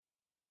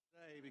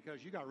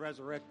because you got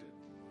resurrected.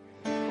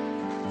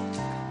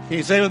 Can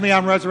you say with me,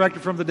 I'm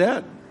resurrected from the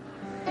dead?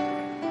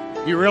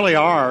 You really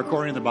are,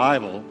 according to the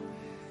Bible.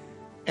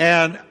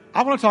 And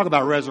I want to talk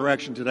about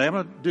resurrection today. I'm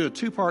going to do a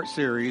two-part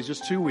series,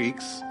 just 2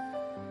 weeks,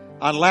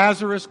 on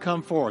Lazarus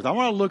come forth. I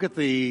want to look at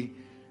the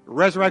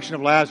resurrection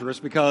of Lazarus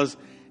because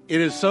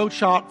it is so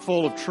chock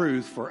full of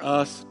truth for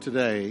us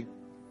today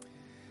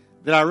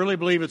that I really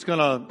believe it's going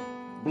to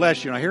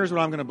bless you. Now, here's what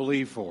I'm going to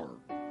believe for.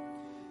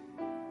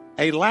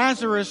 A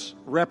Lazarus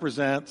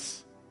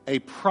represents a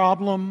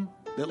problem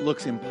that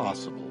looks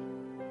impossible.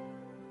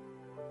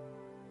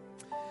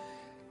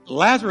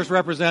 Lazarus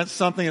represents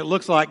something that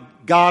looks like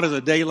God is a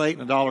day late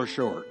and a dollar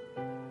short.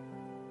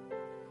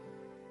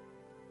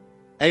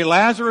 A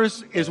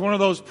Lazarus is one of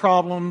those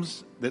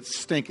problems that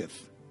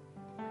stinketh.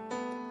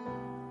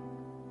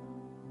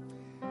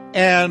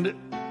 And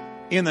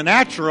in the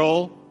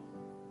natural,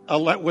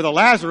 with a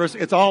Lazarus,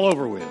 it's all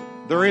over with.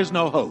 There is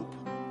no hope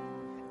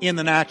in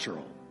the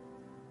natural.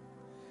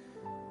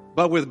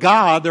 But with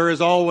God, there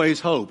is always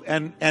hope.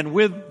 And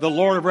with the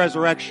Lord of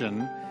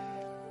resurrection,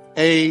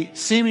 a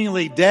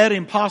seemingly dead,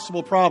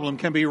 impossible problem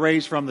can be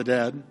raised from the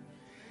dead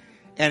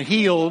and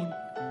healed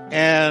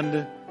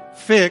and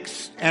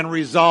fixed and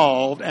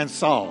resolved and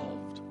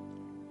solved.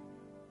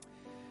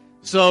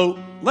 So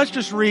let's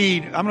just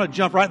read. I'm going to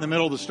jump right in the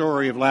middle of the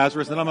story of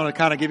Lazarus, and I'm going to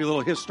kind of give you a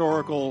little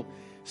historical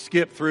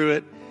skip through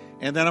it.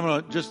 And then I'm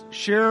going to just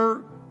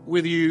share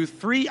with you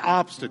 3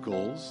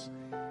 obstacles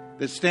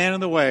that stand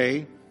in the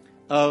way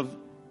of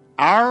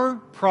our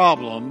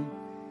problem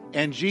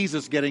and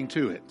Jesus getting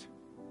to it.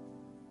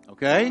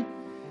 Okay?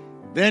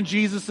 Then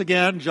Jesus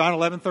again, John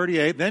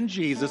 11:38, then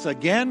Jesus,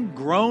 again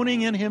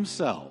groaning in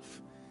himself,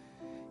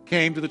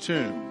 came to the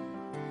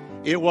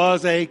tomb. It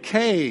was a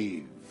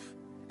cave,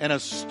 and a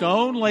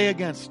stone lay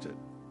against it.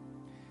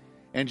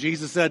 And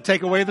Jesus said,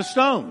 take away the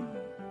stone.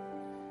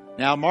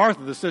 Now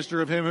Martha, the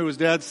sister of him who was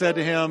dead, said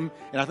to him,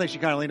 and I think she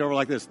kind of leaned over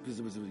like this,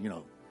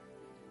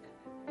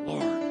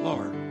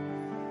 Lord,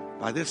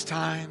 by this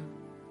time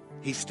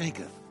he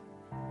stinketh.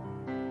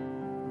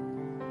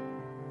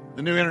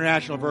 The New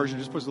International Version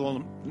just puts it a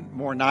little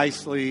more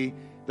nicely.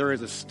 There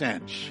is a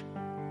stench.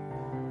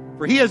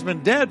 For he has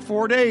been dead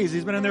 4 days.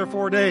 He's been in there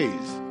 4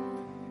 days.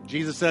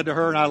 Jesus said to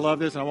her, and I love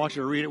this, and I want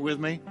you to read it with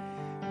me.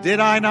 Did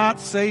I not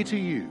say to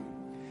you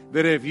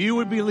that if you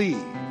would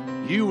believe,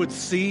 you would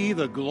see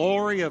the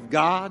glory of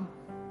God?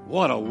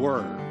 What a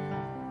word.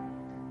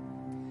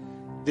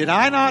 Did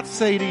I not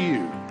say to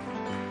you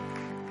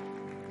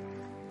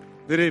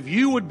that if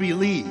you would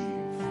believe,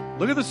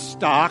 look at the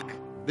stock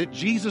that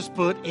Jesus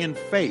put in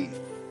faith,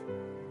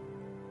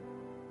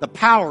 the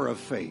power of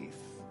faith,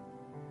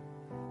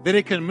 that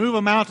it can move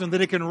a mountain, that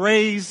it can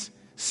raise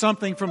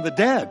something from the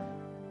dead.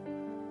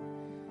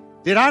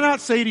 Did I not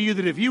say to you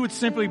that if you would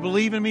simply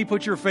believe in me,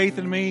 put your faith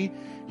in me,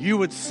 you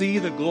would see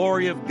the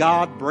glory of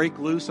God break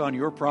loose on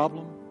your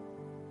problem?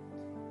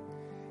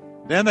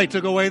 Then they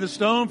took away the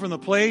stone from the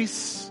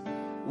place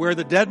where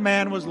the dead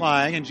man was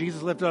lying, and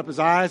Jesus lifted up his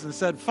eyes and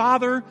said,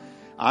 Father,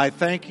 I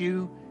thank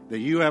you that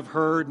you have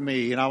heard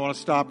me. And I want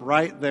to stop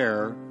right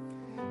there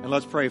and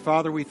let's pray.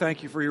 Father, we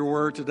thank you for your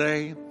word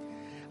today.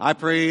 I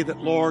pray that,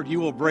 Lord, you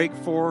will break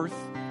forth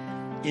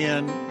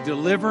in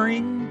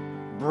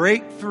delivering,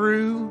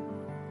 breakthrough,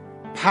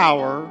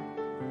 power,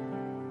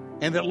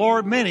 and that,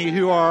 Lord, many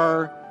who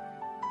are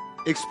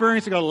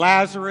experiencing a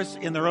Lazarus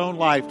in their own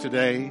life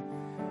today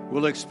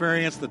will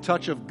experience the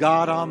touch of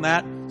God on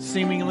that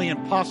seemingly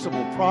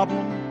impossible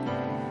problem.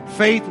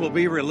 Faith will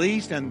be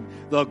released and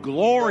the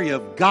glory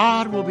of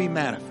God will be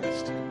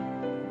manifested.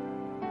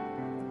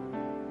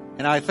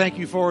 And I thank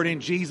you for it in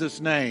Jesus'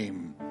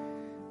 name.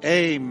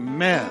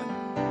 Amen.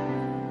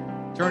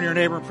 Turn to your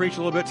neighbor and preach a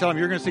little bit. Tell him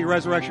you're going to see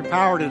resurrection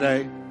power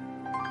today.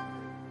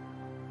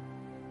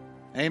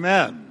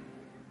 Amen.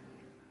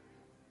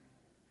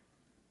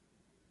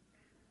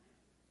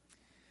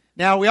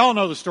 Now, we all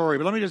know the story,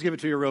 but let me just give it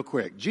to you real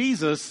quick.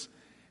 Jesus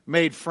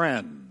made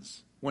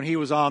friends when he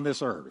was on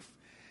this earth.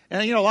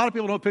 And, a lot of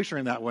people don't picture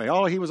him that way.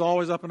 Oh, he was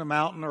always up in a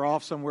mountain or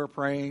off somewhere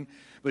praying.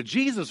 But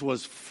Jesus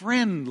was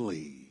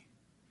friendly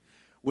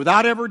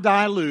without ever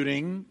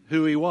diluting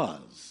who he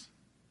was.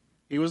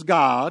 He was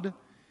God,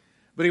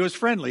 but he was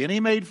friendly. And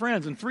he made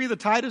friends. And 3 of the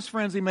tightest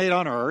friends he made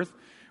on earth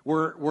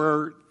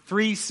were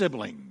 3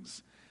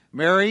 siblings,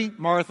 Mary,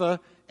 Martha,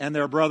 and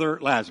their brother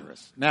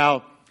Lazarus.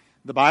 Now,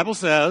 the Bible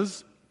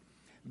says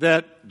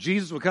that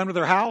Jesus would come to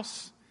their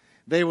house.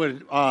 They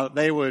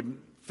would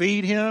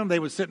feed him. They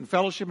would sit in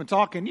fellowship and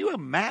talk. Can you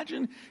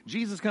imagine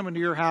Jesus coming to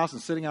your house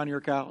and sitting on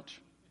your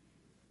couch?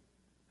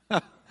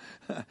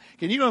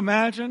 Can you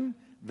imagine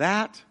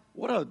that?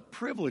 What a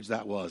privilege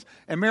that was.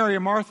 And Mary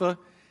and Martha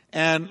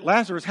and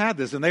Lazarus had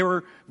this, and they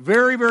were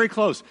very, very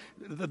close.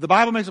 The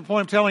Bible makes a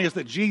point of telling us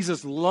that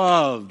Jesus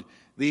loved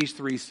these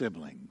 3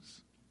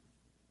 siblings.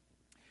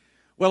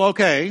 Well,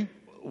 okay,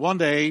 one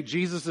day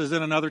Jesus is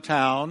in another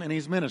town and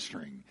he's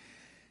ministering.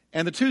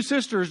 And the 2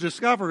 sisters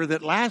discover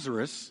that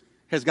Lazarus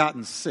has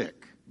gotten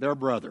sick, their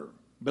brother,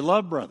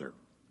 beloved brother.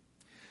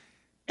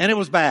 And it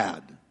was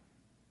bad.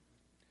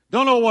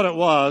 Don't know what it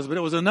was, but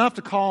it was enough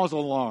to cause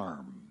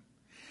alarm.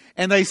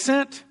 And they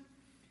sent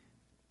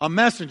a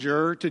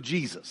messenger to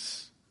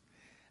Jesus.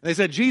 They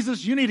said,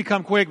 Jesus, you need to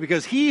come quick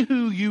because he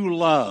who you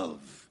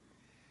love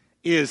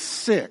is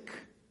sick.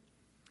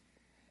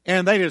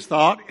 And they just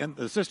thought, and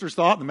the sisters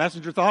thought, and the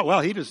messenger thought,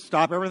 well, he just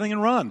stop everything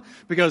and run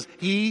because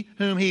he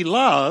whom he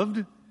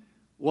loved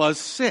was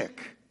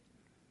sick.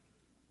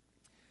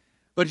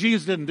 But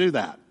Jesus didn't do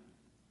that.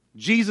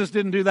 Jesus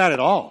didn't do that at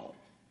all.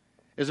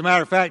 As a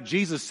matter of fact,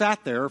 Jesus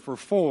sat there for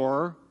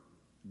 4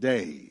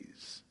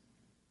 days.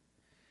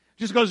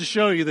 Just goes to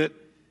show you that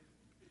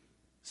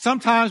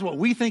sometimes what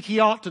we think he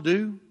ought to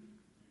do,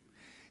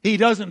 he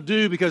doesn't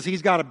do because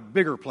he's got a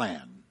bigger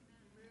plan.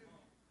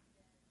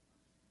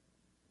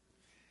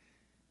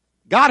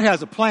 God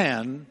has a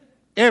plan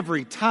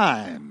every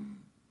time.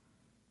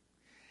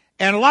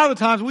 And a lot of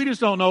the times we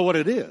just don't know what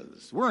it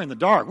is. We're in the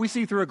dark. We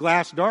see through a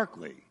glass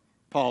darkly,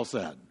 Paul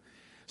said.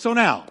 So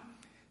now,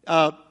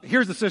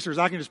 here's the sisters.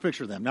 I can just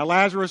picture them. Now,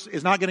 Lazarus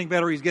is not getting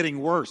better. He's getting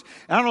worse.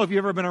 I don't know if you've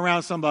ever been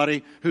around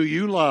somebody who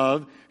you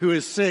love, who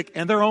is sick,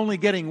 and they're only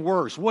getting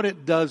worse. What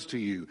it does to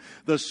you.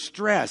 The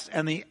stress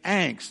and the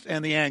angst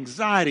and the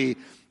anxiety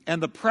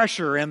and the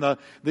pressure and the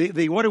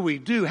what do we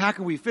do? How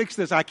can we fix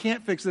this? I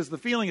can't fix this. The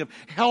feeling of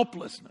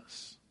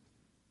helplessness.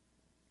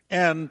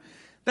 And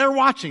they're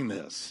watching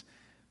this.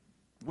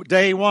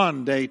 Day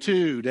 1, day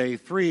 2, day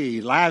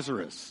 3,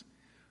 Lazarus.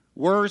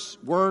 Worse,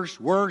 worse,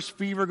 worse.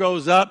 Fever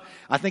goes up.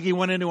 I think he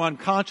went into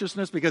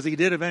unconsciousness because he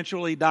did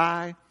eventually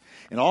die.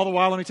 And all the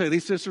while, let me tell you,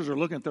 these sisters are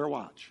looking at their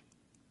watch.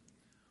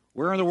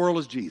 Where in the world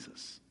is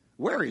Jesus?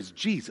 Where is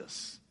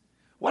Jesus?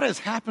 What has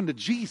happened to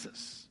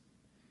Jesus?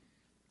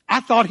 I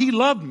thought he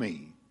loved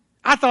me.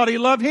 I thought he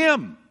loved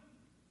him.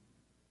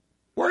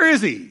 Where is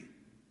he?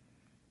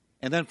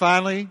 And then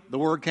finally, the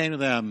word came to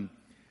them,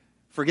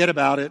 forget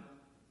about it.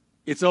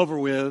 It's over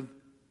with.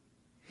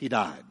 He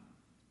died.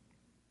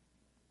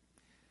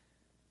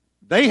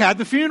 They had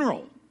the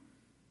funeral.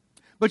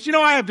 But you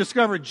know, I have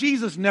discovered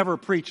Jesus never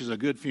preaches a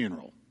good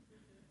funeral.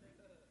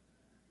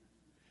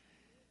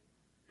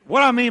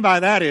 What I mean by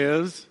that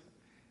is,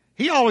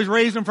 he always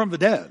raised them from the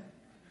dead.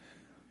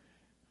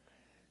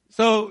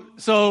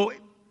 So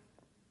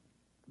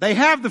they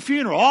have the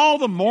funeral. All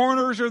the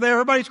mourners are there.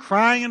 Everybody's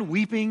crying and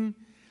weeping.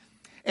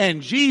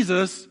 And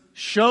Jesus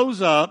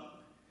shows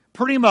up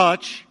pretty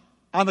much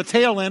on the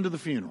tail end of the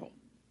funeral.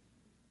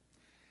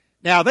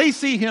 Now, they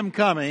see him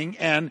coming,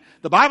 and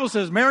the Bible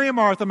says Mary and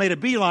Martha made a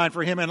beeline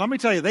for him. And let me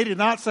tell you, they did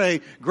not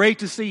say, great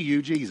to see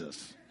you,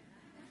 Jesus.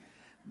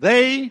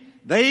 They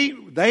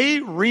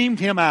reamed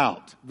him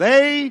out.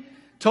 They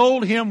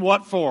told him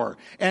what for.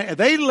 And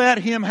they let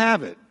him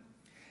have it.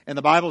 And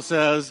the Bible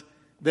says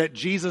that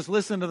Jesus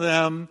listened to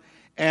them,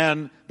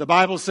 and the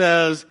Bible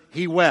says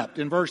he wept.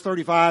 In verse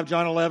 35,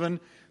 John 11,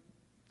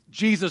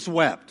 Jesus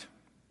wept.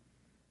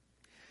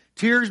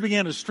 Tears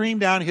began to stream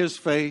down his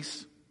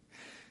face.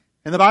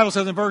 And the Bible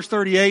says in verse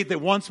 38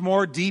 that once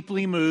more,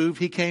 deeply moved,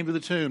 he came to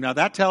the tomb. Now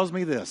that tells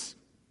me this.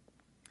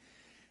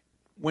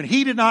 When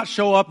he did not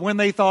show up when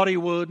they thought he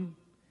would,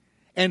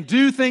 and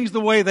do things the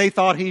way they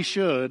thought he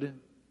should,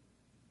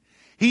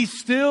 he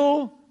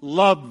still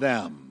loved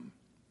them.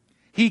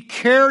 He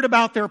cared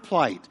about their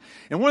plight.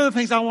 And one of the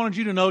things I wanted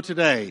you to know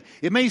today,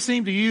 it may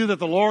seem to you that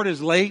the Lord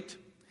is late.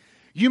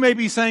 You may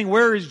be saying,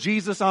 where is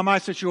Jesus on my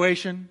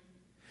situation?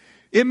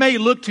 It may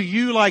look to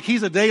you like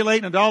he's a day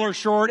late and a dollar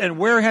short, and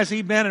where has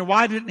he been, and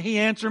why didn't he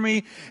answer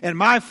me? And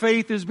my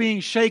faith is being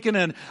shaken,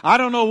 and I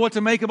don't know what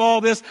to make of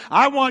all this.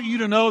 I want you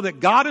to know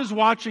that God is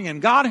watching,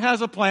 and God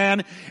has a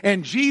plan,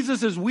 and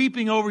Jesus is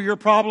weeping over your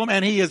problem,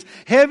 and he is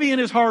heavy in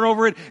his heart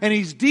over it, and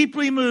he's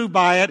deeply moved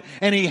by it,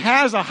 and he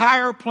has a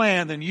higher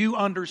plan than you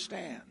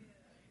understand.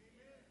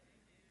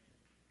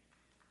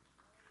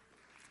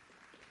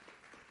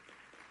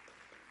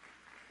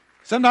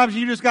 Sometimes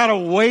you just got to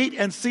wait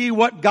and see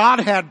what God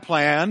had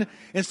planned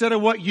instead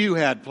of what you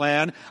had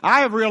planned.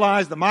 I have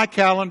realized that my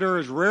calendar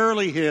is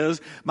rarely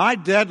his. My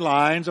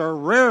deadlines are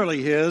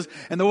rarely his.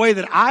 And the way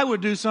that I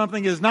would do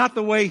something is not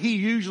the way he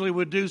usually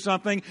would do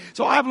something.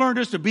 So I've learned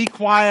just to be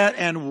quiet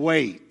and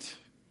wait.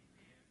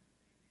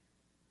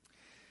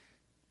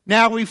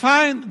 Now we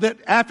find that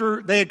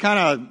after they had kind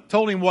of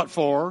told him what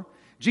for,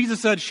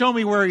 Jesus said, show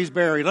me where he's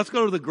buried. Let's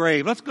go to the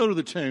grave. Let's go to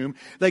the tomb.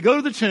 They go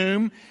to the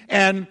tomb,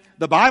 and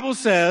the Bible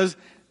says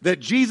that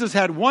Jesus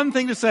had one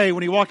thing to say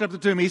when he walked up to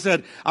the tomb. He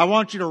said, I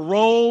want you to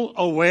roll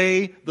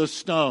away the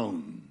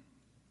stone.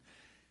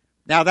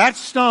 Now that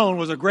stone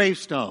was a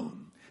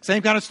gravestone.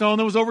 Same kind of stone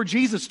that was over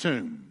Jesus'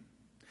 tomb.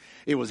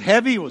 It was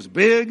heavy. It was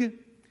big.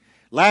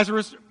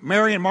 Lazarus,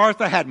 Mary, and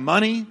Martha had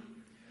money.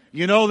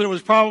 You know that it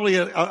was probably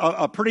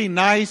a pretty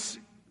nice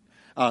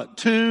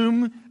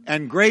tomb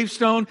and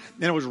gravestone,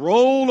 and it was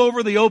rolled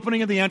over the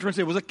opening of the entrance.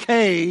 It was a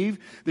cave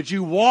that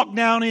you walked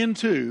down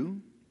into,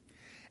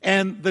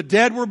 and the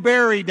dead were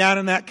buried down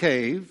in that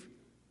cave.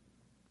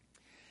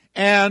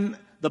 And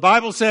the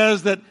Bible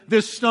says that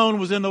this stone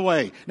was in the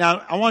way.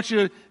 Now, I want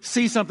you to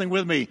see something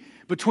with me.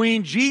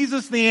 Between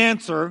Jesus the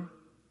answer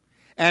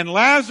and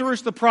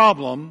Lazarus the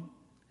problem,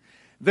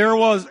 there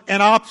was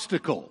an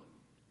obstacle.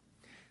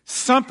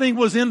 something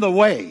was in the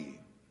way.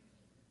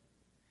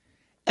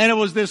 And it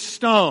was this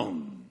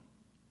stone.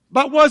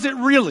 But was it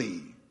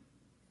really?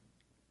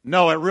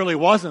 No, it really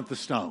wasn't the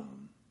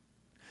stone.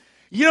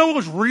 You know what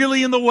was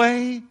really in the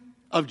way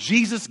of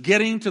Jesus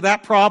getting to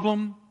that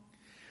problem?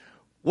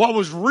 What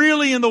was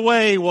really in the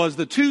way was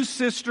the two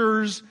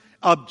sisters'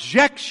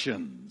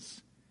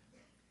 objections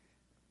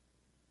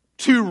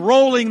to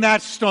rolling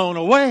that stone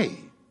away.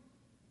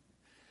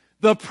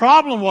 The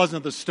problem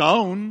wasn't the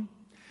stone.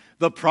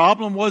 The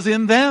problem was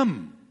in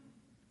them.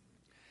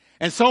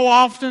 And so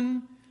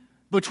often,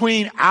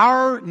 between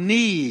our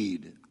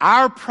need,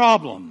 our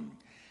problem,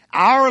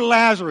 our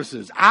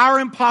Lazaruses, our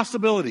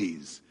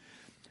impossibilities,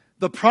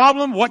 the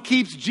problem, what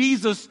keeps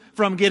Jesus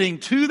from getting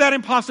to that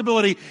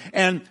impossibility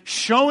and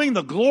showing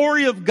the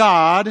glory of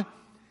God,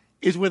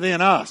 is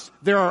within us.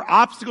 There are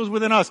obstacles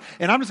within us,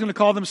 and I'm just going to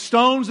call them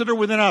stones that are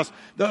within us.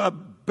 The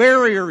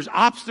barriers,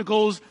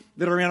 obstacles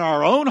that are in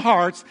our own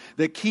hearts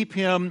that keep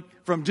Him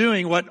from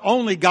doing what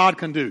only God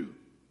can do.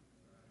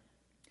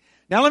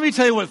 Now let me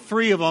tell you what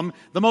three of them,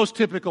 the most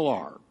typical,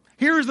 are.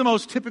 Here's the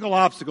most typical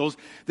obstacles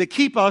that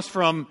keep us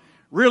from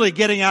really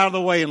getting out of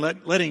the way and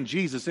letting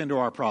Jesus into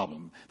our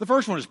problem. The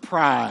first one is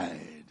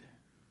pride.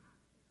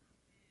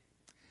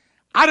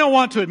 I don't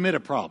want to admit a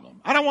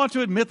problem. I don't want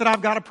to admit that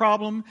I've got a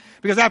problem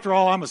because after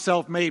all, I'm a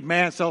self-made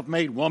man,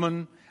 self-made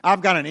woman.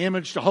 I've got an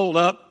image to hold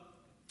up.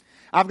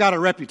 I've got a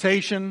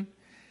reputation.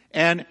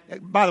 And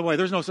by the way,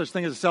 there's no such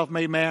thing as a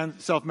self-made man,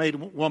 self-made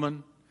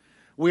woman.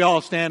 We all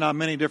stand on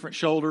many different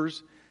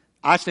shoulders.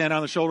 I stand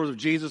on the shoulders of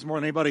Jesus more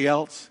than anybody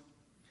else.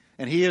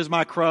 And He is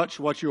my crutch.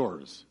 What's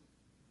yours?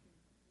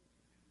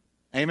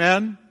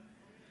 Amen?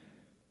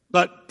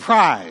 But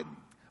pride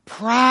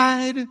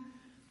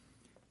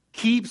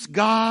keeps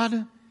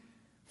God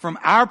from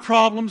our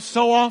problems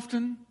so often.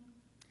 And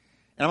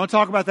I'm going to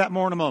talk about that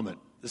more in a moment.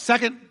 The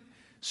second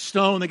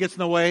stone that gets in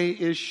the way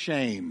is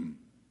shame.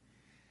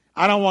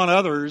 I don't want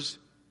others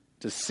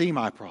to see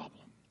my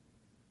problem.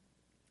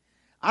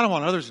 I don't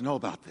want others to know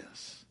about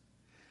this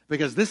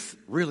because this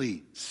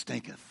really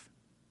stinketh.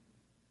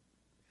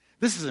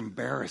 This is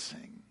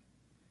embarrassing.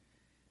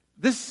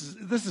 This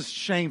is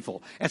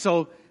shameful. And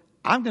so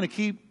I'm going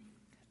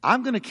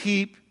to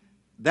keep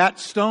that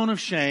stone of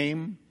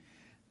shame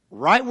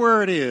right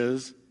where it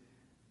is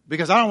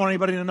because I don't want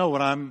anybody to know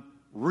what I'm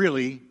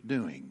really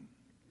doing.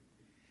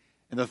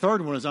 And the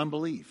third one is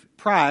unbelief.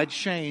 Pride,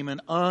 shame,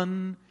 and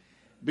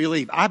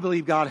unbelief. I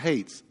believe God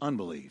hates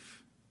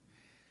unbelief.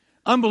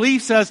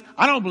 Unbelief says,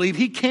 I don't believe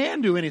He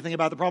can do anything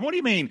about the problem. What do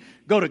you mean,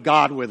 go to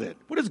God with it?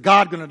 What is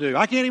God going to do?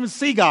 I can't even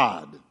see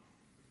God.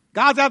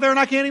 God's out there and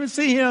I can't even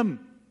see Him.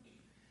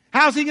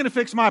 How's He going to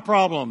fix my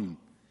problem?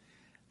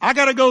 I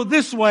got to go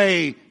this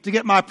way to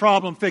get my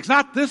problem fixed,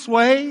 not this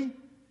way.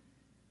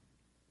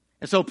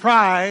 And so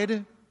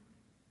pride,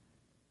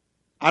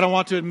 I don't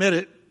want to admit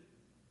it.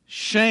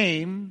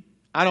 Shame,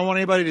 I don't want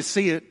anybody to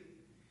see it.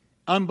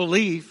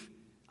 Unbelief,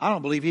 I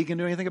don't believe He can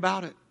do anything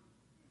about it.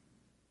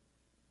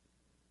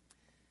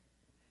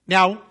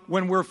 Now,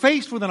 when we're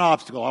faced with an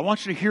obstacle, I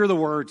want you to hear the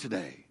word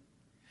today.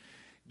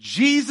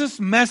 Jesus'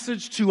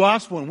 message to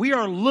us when we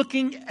are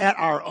looking at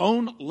our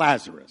own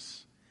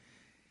Lazarus.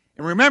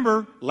 And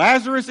remember,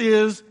 Lazarus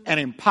is an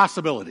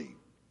impossibility.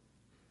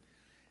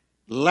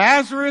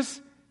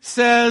 Lazarus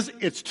says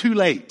it's too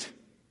late.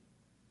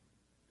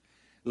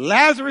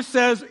 Lazarus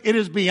says it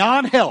is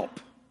beyond help.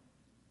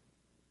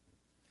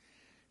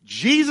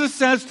 Jesus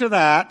says to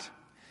that,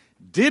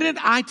 didn't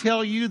I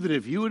tell you that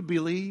if you would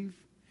believe,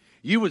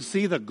 you would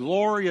see the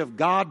glory of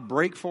God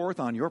break forth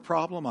on your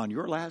problem, on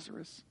your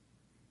Lazarus?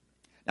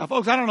 Now,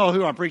 folks, I don't know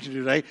who I'm preaching to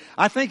today.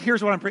 I think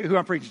here's what who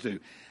I'm preaching to.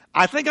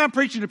 I think I'm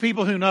preaching to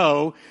people who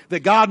know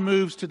that God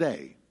moves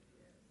today,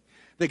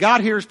 that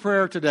God hears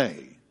prayer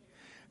today,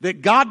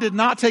 that God did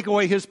not take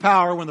away His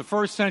power when the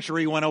first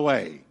century went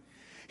away.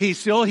 He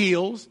still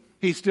heals.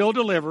 He still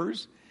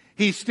delivers.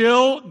 He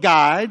still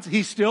guides.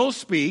 He still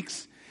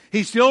speaks.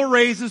 He still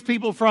raises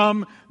people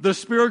from the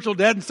spiritual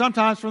dead and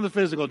sometimes from the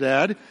physical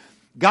dead.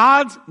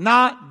 God's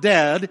not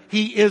dead.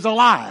 He is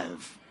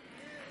alive.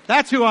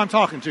 That's who I'm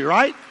talking to,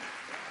 right?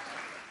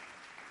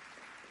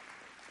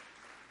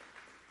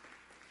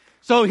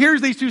 So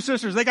here's these two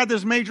sisters. They got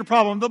this major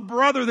problem. The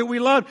brother that we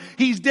loved,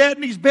 he's dead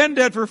and he's been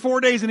dead for 4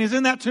 days and he's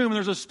in that tomb and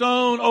there's a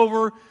stone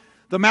over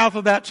the mouth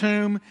of that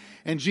tomb.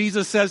 And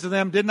Jesus says to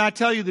them, didn't I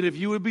tell you that if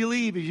you would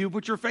believe, if you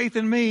put your faith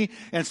in me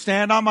and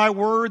stand on my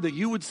word, that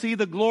you would see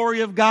the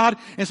glory of God?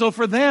 And so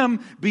for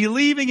them,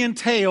 believing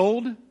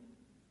entailed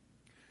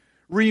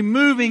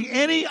removing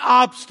any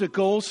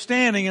obstacle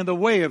standing in the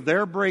way of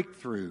their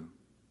breakthrough.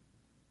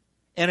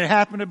 And it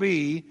happened to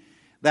be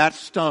that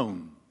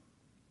stone.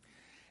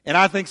 And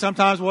I think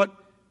sometimes what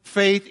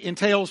faith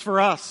entails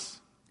for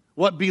us,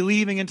 what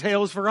believing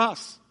entails for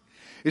us,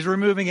 is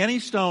removing any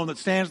stone that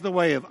stands in the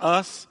way of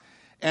us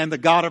and the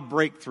God of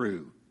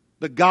breakthrough.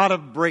 The God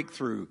of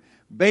breakthrough.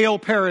 Baal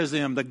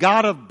Perazim, the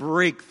God of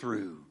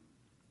breakthrough.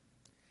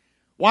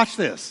 Watch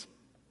this.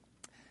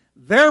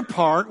 Their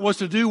part was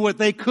to do what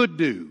they could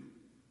do,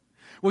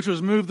 which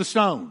was move the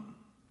stone.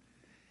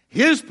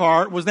 His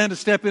part was then to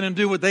step in and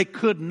do what they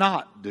could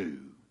not do.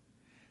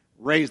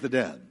 Raise the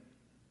dead.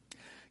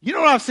 You know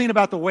what I've seen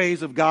about the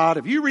ways of God?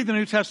 If you read the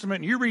New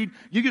Testament and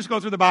you just go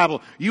through the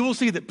Bible, you will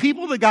see that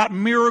people that got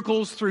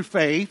miracles through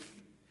faith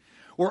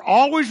were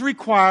always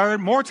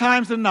required, more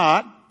times than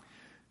not,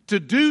 to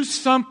do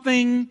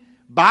something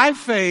by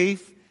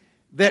faith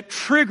that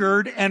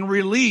triggered and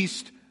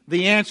released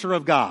the answer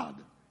of God.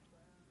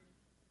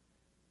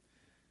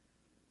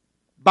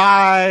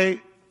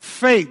 By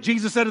faith,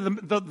 Jesus said to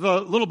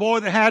the little boy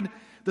that had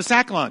the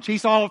sack lunch, he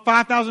saw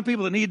 5,000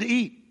 people that needed to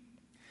eat.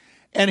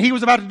 And he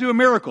was about to do a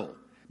miracle,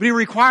 but he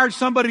required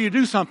somebody to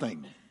do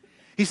something.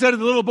 He said to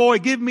the little boy,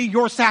 give me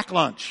your sack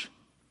lunch.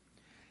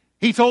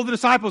 He told the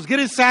disciples, get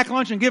his sack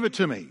lunch and give it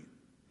to me.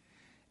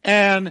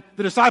 And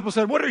the disciples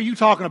said, what are you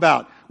talking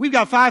about? We've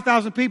got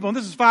 5,000 people, and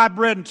this is 5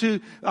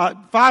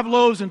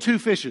 loaves and 2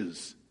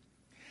 fishes.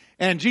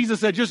 And Jesus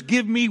said, just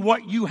give me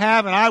what you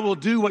have, and I will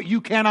do what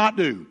you cannot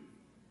do.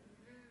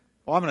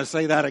 Well, I'm going to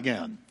say that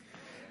again.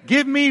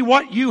 Give me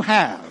what you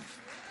have,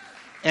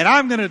 and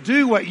I'm going to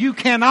do what you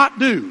cannot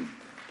do.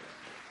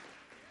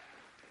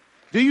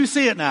 Do you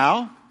see it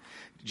now?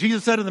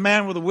 Jesus said to the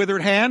man with the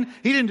withered hand,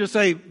 he didn't just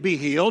say, be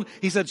healed.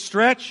 He said,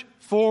 stretch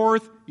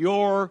forth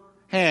your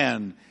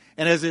hand.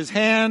 And as his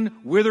hand,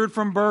 withered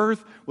from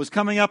birth, was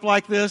coming up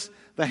like this,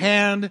 the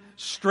hand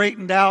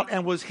straightened out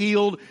and was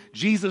healed.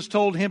 Jesus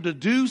told him to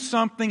do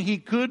something he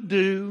could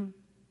do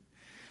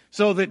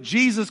so that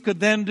Jesus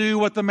could then do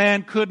what the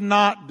man could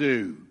not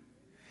do.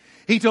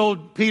 He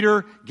told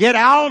Peter, get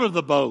out of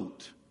the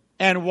boat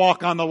and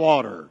walk on the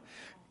water.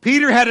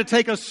 Peter had to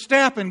take a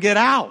step and get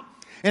out.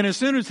 And as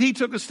soon as he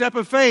took a step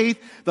of faith,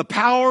 the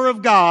power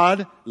of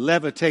God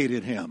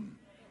levitated him.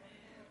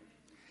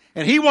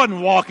 And he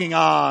wasn't walking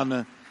on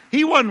the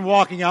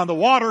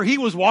water, he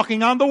was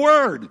walking on the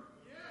Word.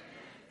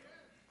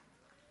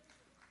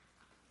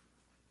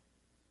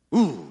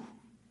 Ooh.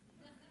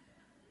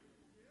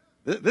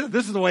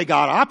 This is the way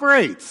God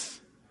operates.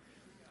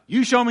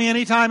 You show me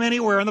anytime,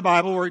 anywhere in the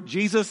Bible where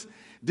Jesus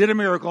did a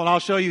miracle, and I'll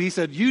show you, he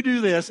said, you do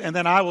this, and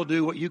then I will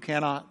do what you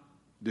cannot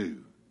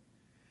do.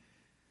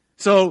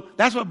 So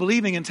that's what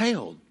believing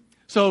entailed.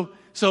 So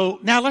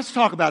now let's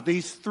talk about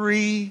these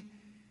 3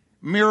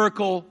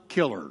 miracle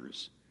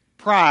killers.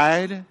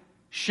 Pride,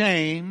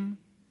 shame,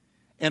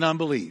 and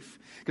unbelief.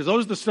 Because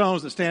those are the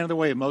stones that stand in the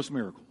way of most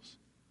miracles.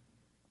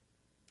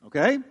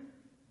 Okay?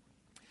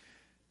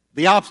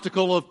 The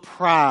obstacle of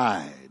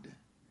pride.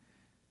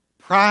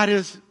 Pride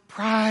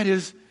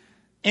is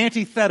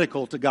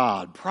antithetical to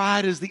God.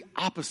 Pride is the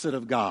opposite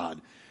of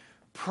God.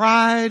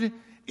 Pride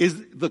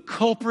is the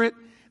culprit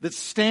that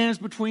stands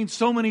between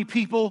so many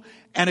people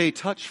and a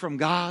touch from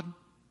God.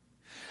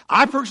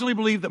 I personally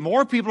believe that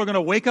more people are going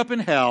to wake up in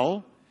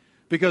hell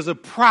because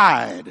of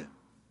pride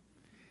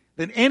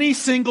than any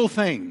single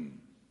thing.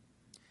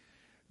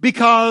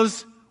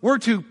 Because we're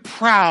too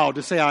proud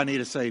to say, I need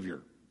a Savior.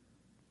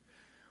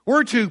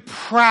 We're too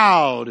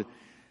proud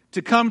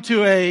to come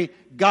to a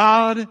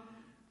God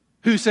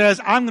who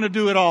says, I'm going to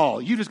do it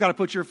all. You just got to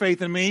put your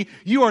faith in me.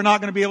 You are not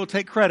going to be able to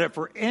take credit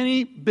for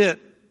any bit,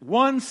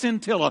 one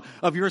scintilla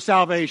of your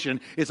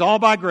salvation. It's all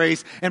by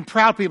grace, and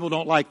proud people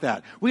don't like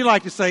that. We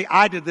like to say,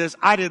 I did this,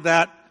 I did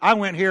that, I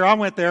went here, I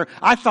went there,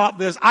 I thought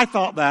this, I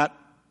thought that.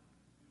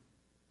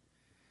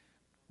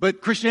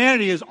 But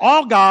Christianity is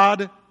all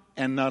God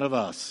and none of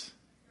us.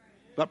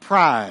 But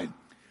pride.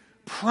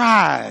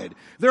 Pride.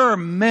 There are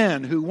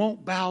men who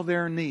won't bow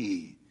their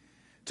knee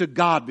to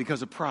God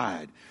because of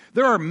pride.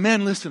 There are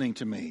men listening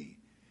to me.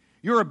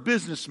 You're a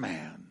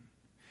businessman.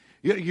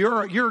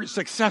 You're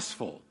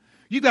successful.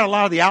 You've got a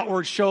lot of the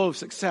outward show of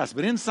success,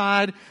 but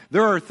inside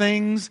there are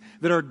things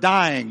that are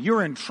dying.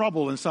 You're in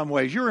trouble in some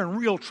ways. You're in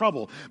real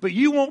trouble, but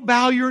you won't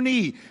bow your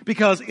knee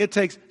because it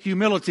takes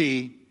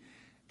humility,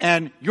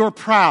 and you're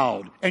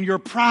proud, and your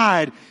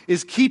pride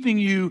is keeping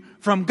you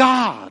from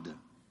God.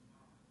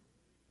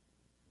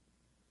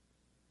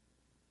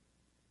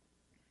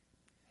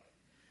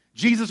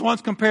 Jesus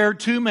once compared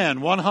 2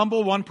 men, one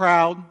humble, one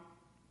proud.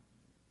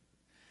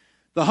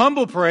 The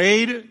humble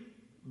prayed,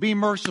 be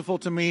merciful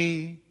to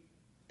me,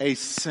 a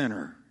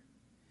sinner.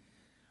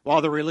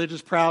 While the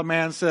religious proud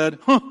man said,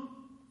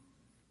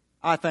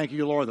 I thank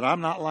you, Lord, that I'm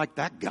not like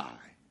that guy.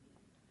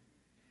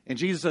 And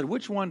Jesus said,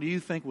 which one do you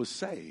think was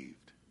saved?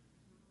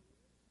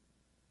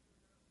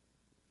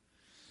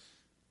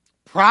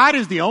 Pride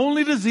is the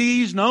only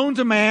disease known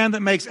to man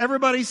that makes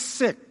everybody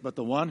sick but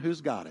the one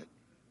who's got it.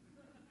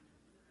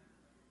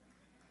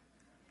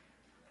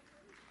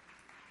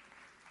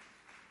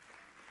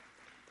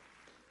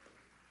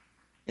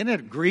 Isn't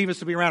it grievous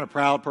to be around a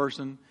proud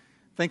person?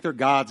 Think they're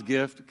God's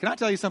gift? Can I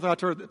tell you something I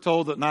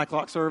told at 9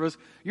 o'clock service?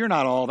 You're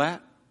not all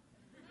that.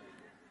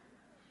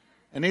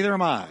 And neither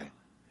am I.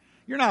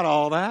 You're not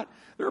all that.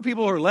 There are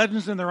people who are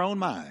legends in their own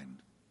mind.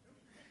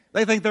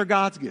 They think they're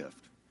God's gift.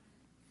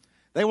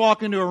 They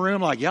walk into a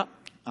room like, yep,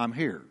 I'm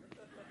here.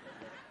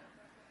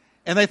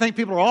 And they think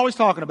people are always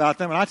talking about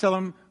them, and I tell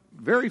them,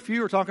 very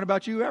few are talking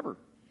about you ever.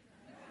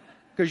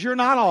 Because you're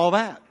not all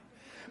that.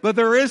 But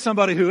there is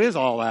somebody who is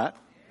all that.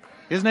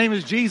 His name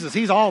is Jesus.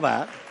 He's all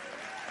that.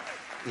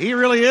 He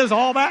really is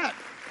all that.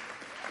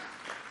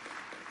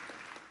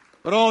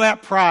 But all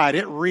that pride,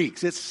 it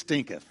reeks, it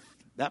stinketh.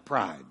 That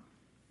pride.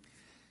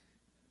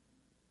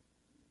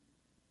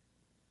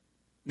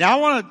 Now,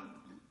 I want to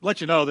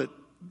let you know that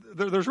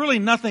there's really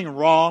nothing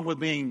wrong with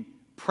being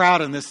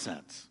proud in this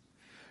sense.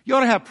 You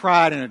ought to have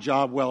pride in a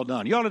job well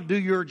done. You ought to do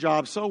your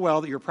job so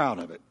well that you're proud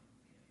of it.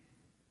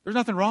 There's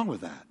nothing wrong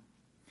with that.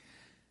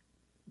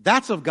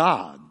 That's of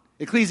God.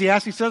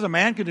 Ecclesiastes says a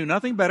man can do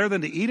nothing better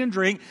than to eat and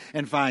drink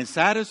and find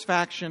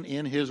satisfaction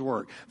in his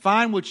work.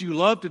 Find what you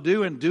love to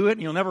do and do it,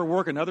 and you'll never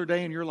work another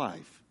day in your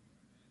life.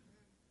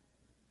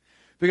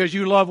 Because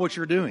you love what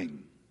you're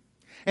doing.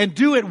 And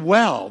do it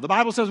well. The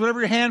Bible says whatever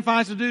your hand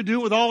finds to do, do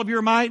it with all of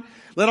your might.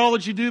 Let all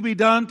that you do be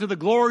done to the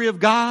glory of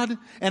God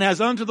and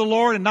as unto the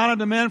Lord and not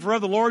unto men, for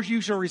of the Lord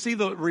you shall receive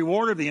the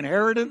reward of the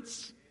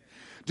inheritance.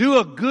 Do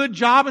a good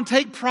job and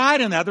take pride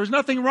in that. There's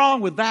nothing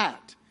wrong with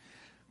that.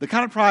 The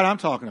kind of pride I'm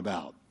talking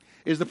about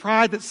is the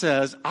pride that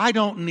says, I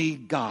don't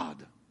need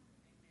God.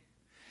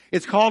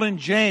 It's called in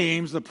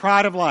James the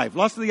pride of life.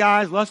 Lust of the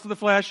eyes, lust of the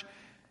flesh,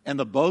 and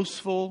the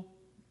boastful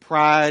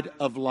pride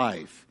of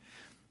life.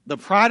 The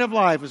pride of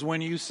life is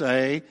when you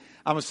say,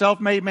 I'm a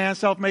self-made man,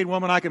 self-made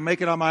woman, I can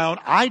make it on my own.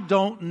 I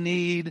don't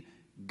need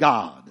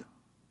God.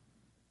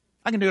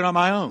 I can do it on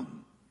my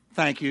own.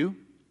 Thank you.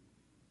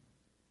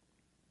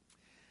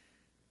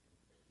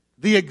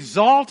 The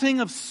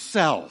exalting of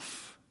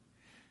self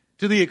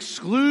to the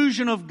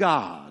exclusion of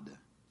God,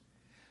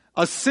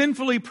 a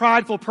sinfully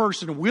prideful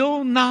person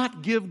will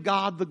not give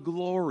God the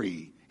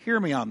glory. Hear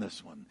me on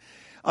this one.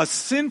 A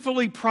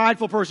sinfully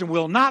prideful person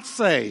will not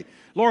say,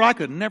 Lord, I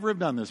could never have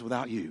done this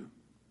without you.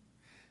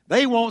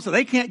 They won't say,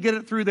 they can't get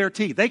it through their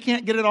teeth. They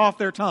can't get it off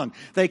their tongue.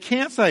 They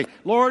can't say,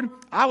 Lord,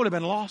 I would have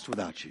been lost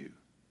without you.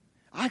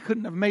 I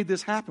couldn't have made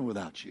this happen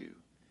without you.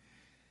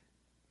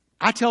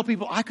 I tell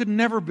people I could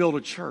never build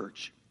a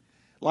church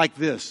like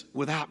this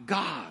without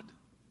God.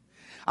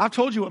 I've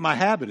told you what my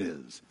habit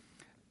is.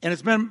 And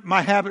it's been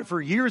my habit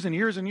for years and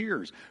years and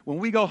years. When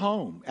we go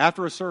home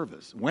after a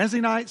service,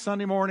 Wednesday night,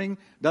 Sunday morning,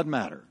 doesn't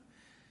matter.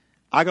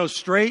 I go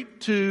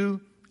straight to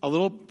a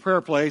little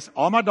prayer place.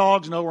 All my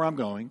dogs know where I'm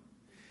going.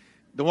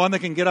 The one that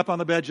can get up on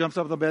the bed jumps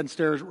up on the bed and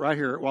stares right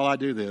here while I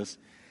do this.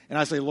 And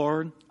I say,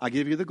 Lord, I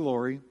give you the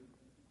glory.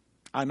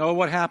 I know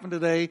what happened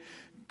today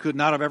could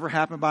not have ever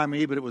happened by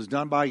me, but it was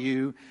done by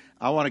you.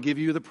 I want to give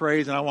you the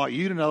praise, and I want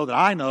you to know that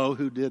I know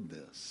who did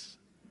this.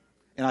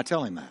 And I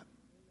tell him that.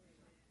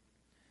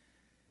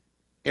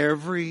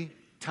 Every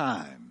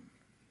time.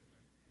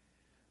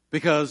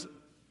 Because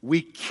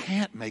we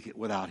can't make it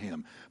without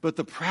him. But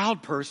the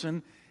proud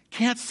person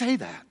can't say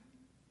that.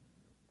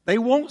 They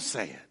won't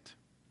say it.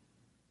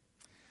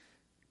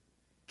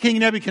 King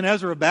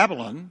Nebuchadnezzar of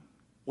Babylon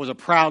was a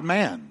proud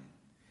man.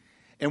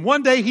 And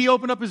one day he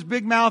opened up his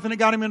big mouth and it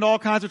got him into all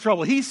kinds of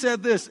trouble. He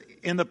said this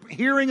in the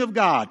hearing of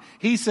God.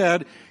 He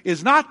said,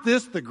 is not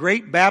this the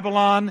great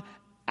Babylon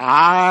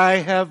I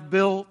have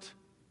built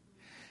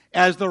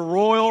as the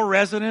royal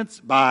residence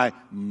by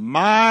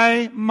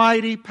my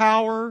mighty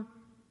power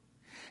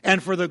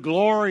and for the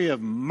glory of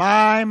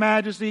my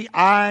majesty?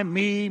 I,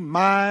 me,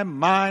 my,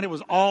 mine. It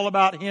was all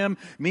about him.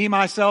 Me,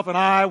 myself, and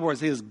I was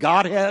his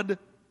Godhead.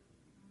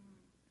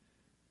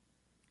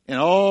 And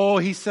oh,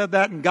 he said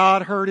that and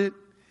God heard it.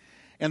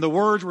 And the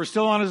words were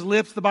still on his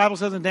lips. The Bible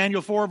says in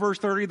Daniel 4 verse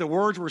 30, the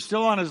words were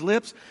still on his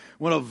lips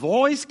when a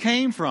voice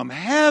came from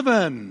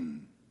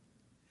heaven.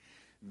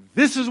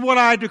 This is what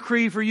I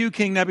decree for you,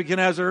 King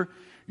Nebuchadnezzar.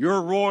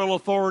 Your royal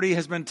authority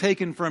has been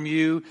taken from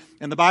you.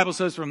 And the Bible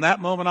says from that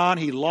moment on,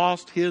 he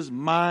lost his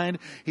mind.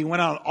 He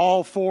went on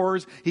all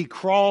fours. He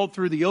crawled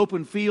through the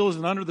open fields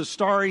and under the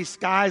starry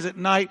skies at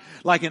night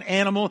like an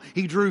animal.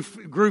 He grew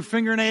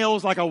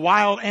fingernails like a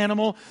wild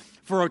animal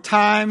for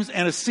times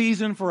and a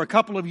season for a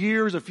couple of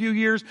years, a few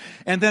years.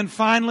 And then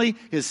finally,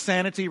 his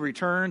sanity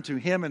returned to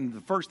him. And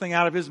the first thing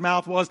out of his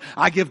mouth was,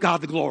 I give God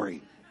the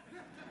glory.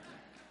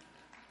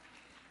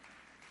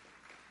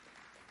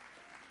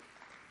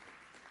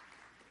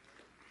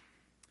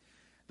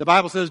 The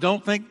Bible says,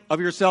 don't think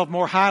of yourself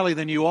more highly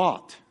than you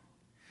ought,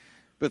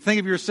 but think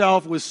of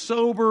yourself with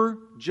sober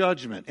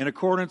judgment in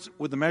accordance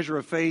with the measure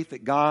of faith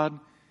that God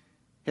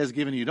has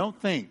given you. Don't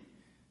think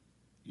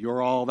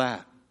you're all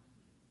that.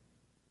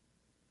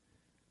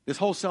 This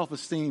whole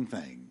self-esteem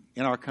thing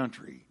in our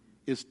country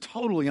is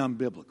totally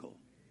unbiblical.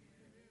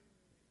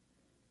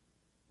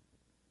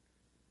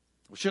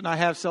 Well, shouldn't I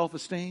have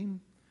self-esteem?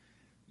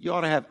 You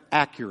ought to have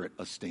accurate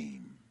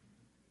esteem,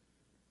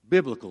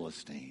 biblical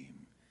esteem.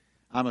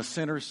 I'm a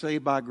sinner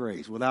saved by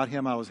grace. Without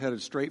him, I was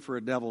headed straight for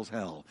a devil's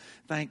hell.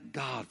 Thank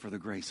God for the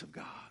grace of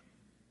God.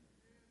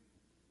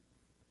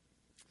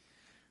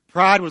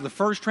 Pride was the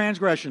first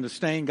transgression to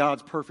stain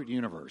God's perfect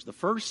universe. The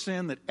first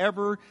sin that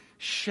ever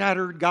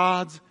shattered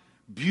God's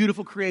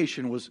beautiful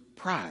creation was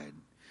pride.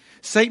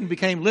 Satan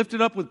became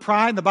lifted up with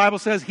pride. The Bible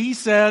says he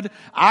said,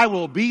 I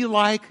will be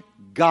like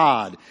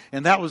God.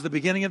 And that was the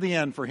beginning of the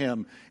end for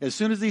him. As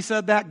soon as he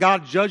said that,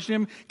 God judged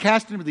him,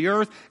 cast him to the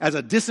earth as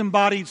a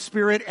disembodied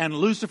spirit, and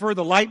Lucifer,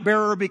 the light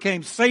bearer,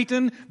 became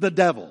Satan, the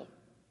devil.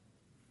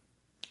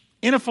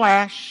 in a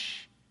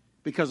flash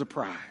because of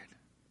pride.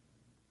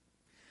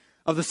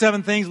 Of the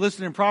 7 things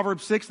listed in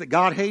Proverbs 6 that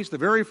God hates, the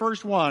very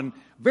first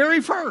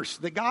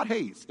that God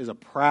hates is a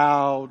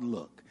proud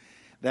look.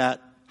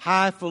 That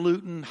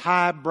highfalutin,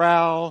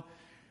 highbrow,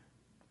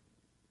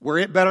 where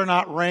it better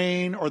not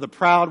rain or the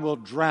proud will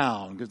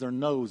drown because their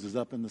nose is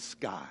up in the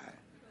sky.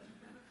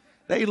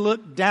 They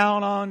look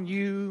down on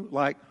you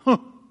like, huh,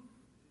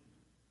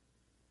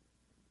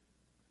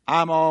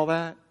 I'm all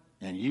that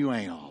and you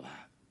ain't all that.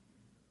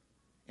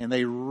 And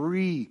they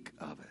reek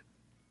of it.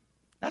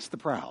 That's the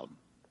proud.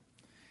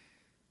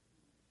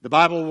 The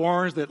Bible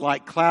warns that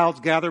like clouds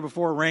gather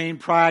before rain,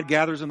 pride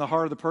gathers in the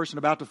heart of the person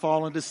about to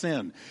fall into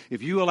sin.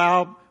 If you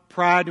allow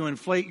pride to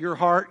inflate your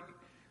heart,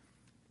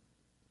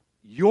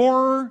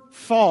 your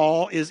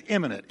fall is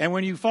imminent. And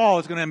when you fall,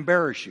 it's going to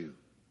embarrass you.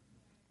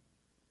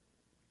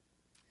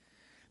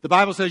 The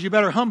Bible says you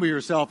better humble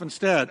yourself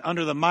instead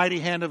under the mighty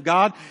hand of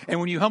God. And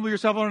when you humble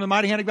yourself under the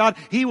mighty hand of God,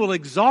 He will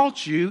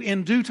exalt you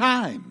in due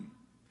time.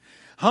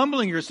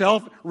 Humbling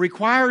yourself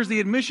requires the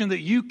admission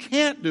that you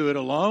can't do it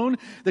alone,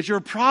 that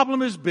your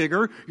problem is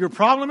bigger, your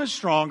problem is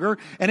stronger,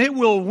 and it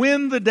will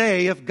win the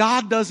day if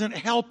God doesn't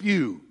help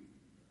you.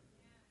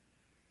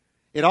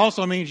 It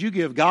also means you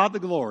give God the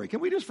glory.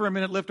 Can we just for a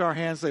minute lift our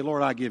hands and say,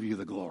 Lord, I give you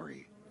the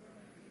glory?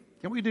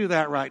 Can we do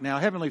that right now?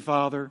 Heavenly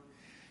Father,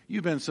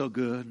 you've been so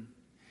good.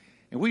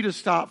 And we just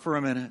stop for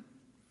a minute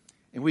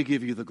and we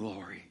give you the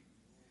glory.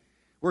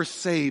 We're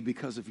saved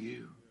because of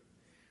you.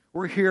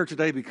 We're here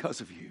today because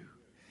of you.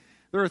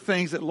 There are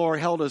things that, Lord,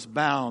 held us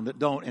bound that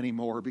don't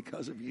anymore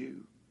because of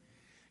you.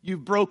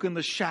 You've broken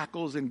the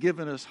shackles and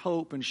given us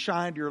hope and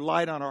shined your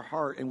light on our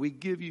heart, and we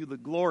give you the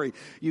glory.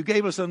 You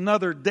gave us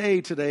another day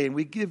today, and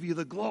we give you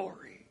the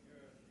glory.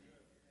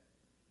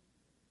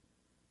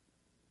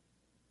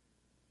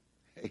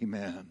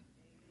 Amen.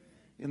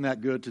 Isn't that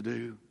good to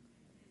do?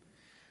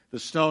 The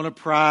stone of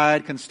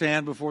pride can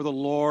stand before the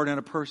Lord in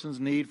a person's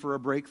need for a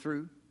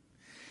breakthrough,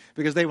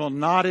 because they will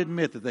not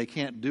admit that they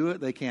can't do it,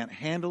 they can't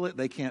handle it,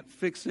 they can't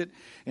fix it.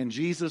 And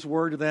Jesus'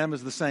 word to them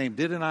is the same.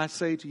 Didn't I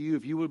say to you,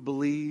 if you would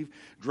believe,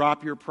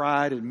 drop your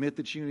pride, admit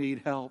that you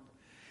need help.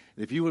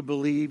 If you would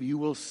believe, you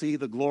will see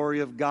the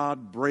glory of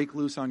God break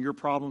loose on your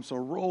problem. So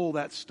roll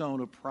that stone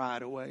of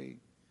pride away.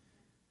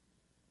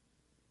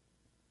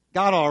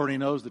 God already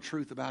knows the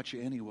truth about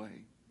you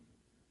anyway.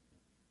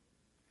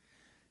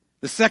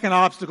 The second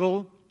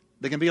obstacle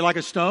that can be like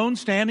a stone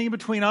standing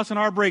between us and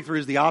our breakthrough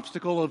is the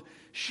obstacle of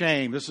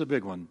shame. This is a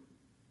big one.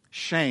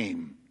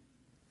 Shame.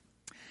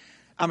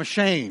 I'm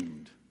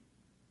ashamed.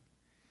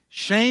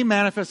 Shame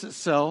manifests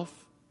itself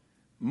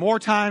more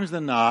times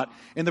than not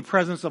in the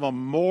presence of a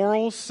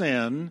moral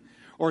sin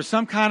or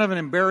some kind of an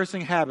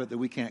embarrassing habit that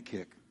we can't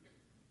kick.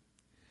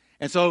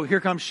 And so here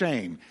comes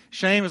shame.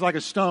 Shame is like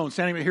a stone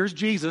standing. Here's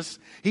Jesus.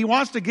 He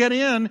wants to get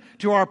in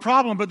to our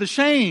problem, but the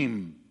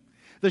shame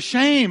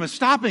is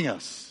stopping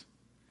us.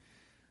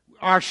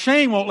 Our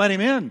shame won't let Him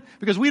in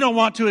because we don't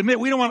want to admit,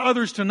 we don't want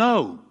others to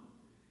know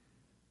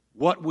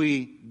what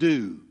we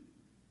do,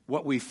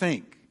 what we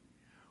think,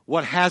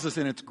 what has us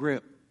in its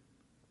grip,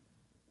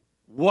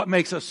 what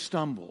makes us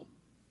stumble.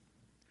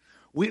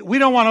 We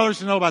don't want others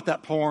to know about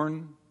that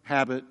porn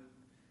habit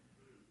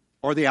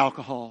or the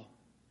alcohol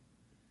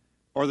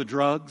or the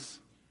drugs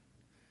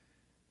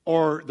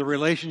or the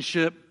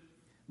relationship,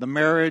 the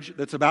marriage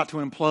that's about to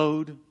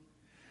implode.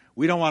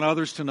 We don't want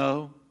others to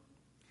know.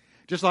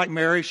 Just like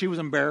Mary, she was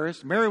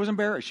embarrassed. Mary was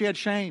embarrassed. She had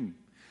shame.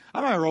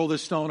 I'm not going to roll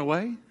this stone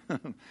away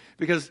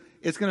because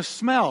it's going to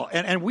smell.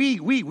 And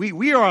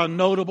we are a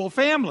notable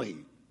family.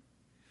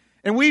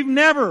 And we've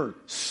never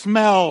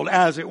smelled,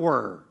 as it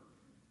were.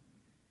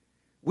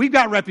 We've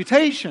got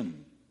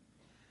reputation.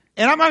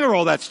 And I'm not going to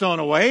roll that stone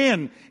away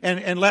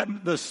and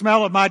let the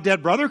smell of my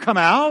dead brother come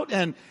out.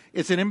 And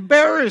it's an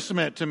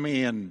embarrassment to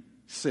me and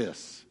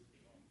sis.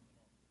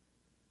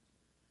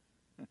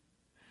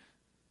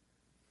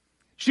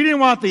 She didn't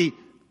want the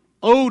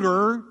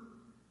odor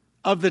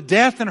of the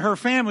death in her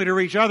family to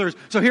reach others.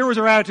 So here was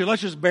her attitude.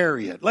 Let's just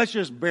bury it. Let's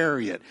just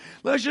bury it.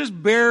 Let's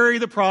just bury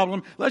the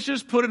problem. Let's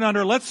just put it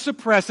under. Let's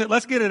suppress it.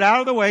 Let's get it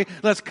out of the way.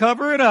 Let's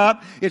cover it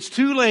up. It's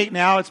too late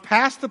now. It's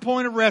past the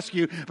point of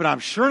rescue, but I'm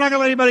sure not going to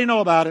let anybody know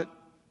about it.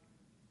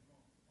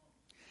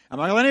 I'm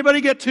not going to let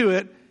anybody get to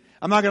it.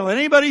 I'm not going to let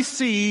anybody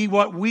see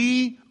what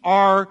we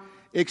are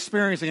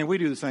experiencing. And we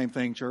do the same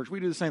thing, church.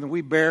 We do the same thing.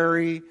 We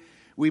bury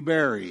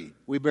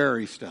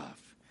stuff.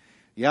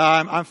 Yeah,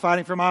 I'm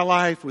fighting for my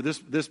life with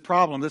this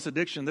problem, this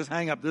addiction, this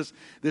hang-up, this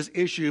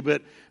issue.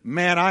 But,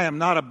 man, I am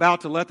not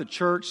about to let the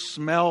church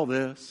smell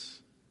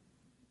this.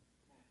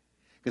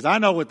 Because I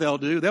know what they'll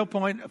do. They'll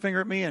point a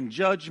finger at me and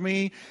judge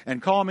me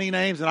and call me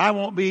names, and I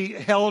won't be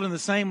held in the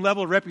same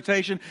level of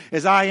reputation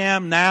as I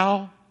am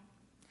now.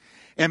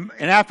 And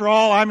after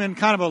all, I'm in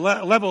kind of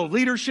a level of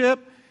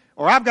leadership.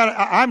 Or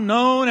I'm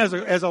known as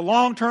a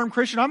long-term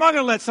Christian. I'm not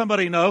going to let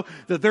somebody know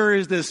that there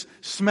is this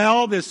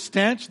smell, this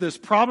stench, this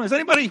problem. Is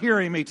anybody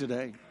hearing me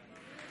today?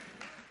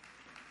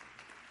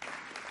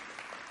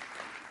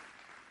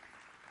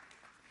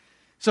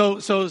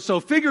 So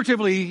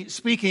figuratively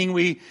speaking,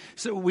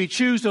 we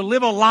choose to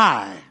live a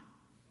lie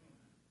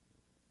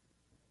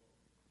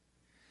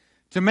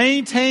to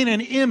maintain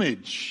an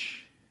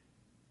image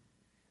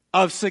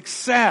of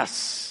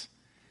success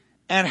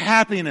and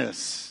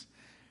happiness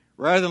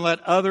rather than let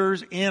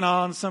others in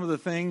on some of the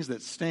things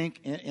that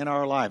stink in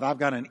our life. I've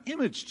got an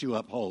image to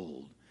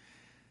uphold.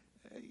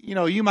 You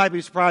know, you might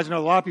be surprised to know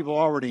a lot of people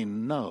already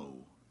know.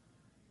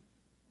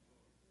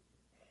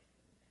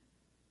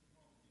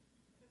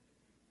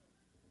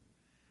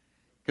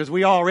 Because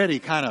we already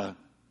kind of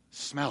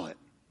smell it.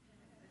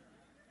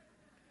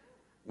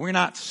 We're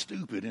not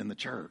stupid in the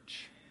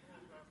church.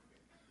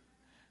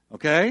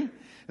 Okay?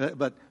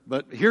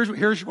 But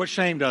here's what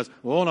shame does.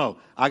 Well, no,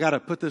 I got to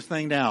put this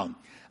thing down.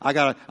 I'm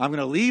going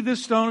to leave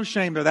this stone of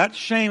shame there. That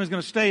shame is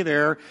going to stay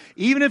there,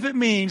 even if it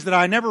means that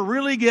I never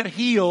really get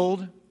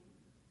healed,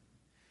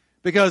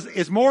 because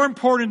it's more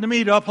important to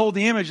me to uphold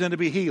the image than to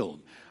be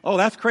healed. Oh,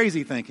 that's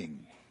crazy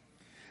thinking.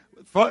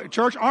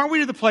 Church, aren't we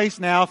to the place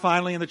now,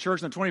 finally, in the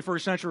church in the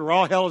 21st century, where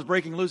all hell is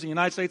breaking loose in the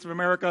United States of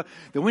America,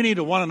 that we need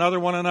to one another,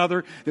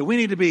 that we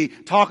need to be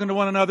talking to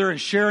one another and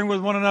sharing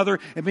with one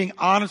another and being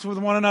honest with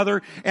one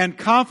another and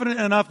confident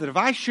enough that if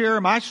I share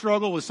my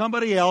struggle with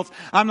somebody else,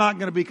 I'm not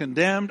going to be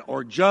condemned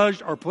or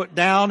judged or put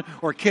down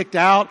or kicked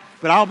out,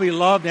 but I'll be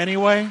loved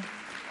anyway?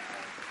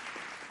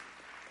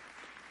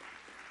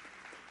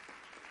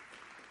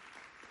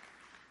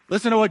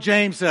 Listen to what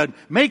James said.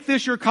 Make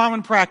this your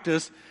common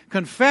practice.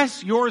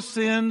 Confess your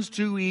sins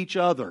to each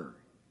other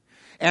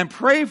and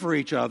pray for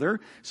each other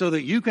so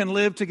that you can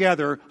live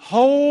together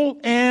whole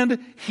and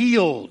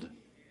healed.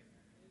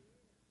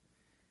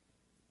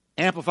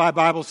 Amplified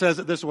Bible says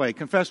it this way.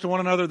 Confess to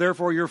one another,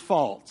 therefore, your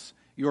faults,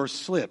 your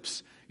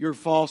slips, your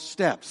false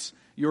steps,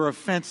 your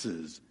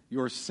offenses,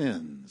 your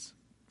sins.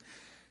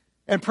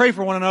 And pray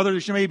for one another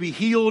that you may be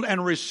healed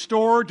and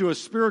restored to a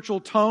spiritual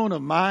tone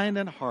of mind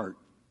and heart.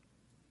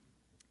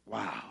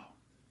 Wow.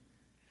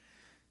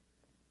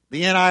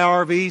 The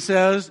NIRV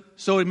says,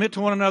 so admit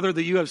to one another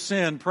that you have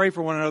sinned, pray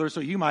for one another so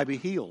you might be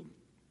healed.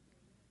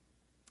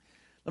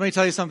 Let me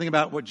tell you something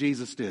about what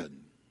Jesus did.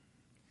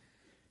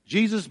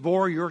 Jesus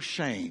bore your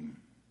shame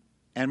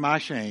and my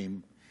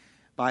shame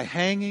by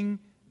hanging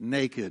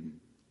naked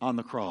on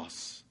the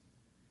cross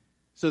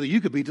so that you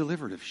could be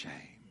delivered of shame.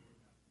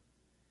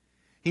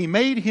 He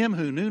made him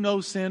who knew no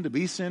sin to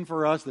be sin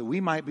for us that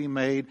we might be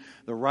made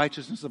the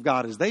righteousness of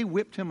God. As they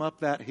whipped him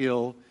up that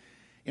hill,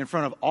 in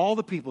front of all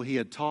the people he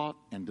had taught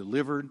and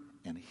delivered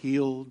and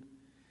healed,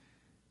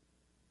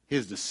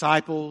 his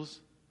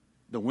disciples,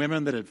 the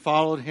women that had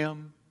followed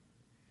him.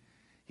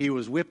 He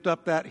was whipped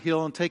up that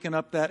hill and taken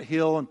up that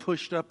hill and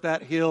pushed up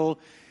that hill.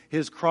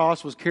 His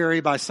cross was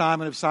carried by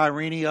Simon of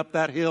Cyrene up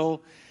that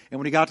hill. And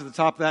when he got to the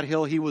top of that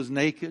hill, he was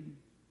naked.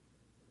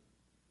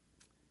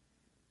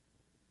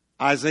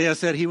 Isaiah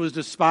said he was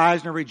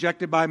despised and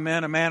rejected by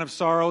men, a man of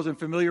sorrows and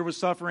familiar with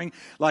suffering,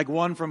 like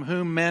one from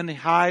whom men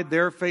hide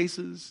their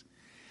faces.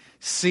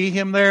 See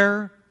him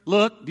there?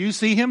 Look. Do you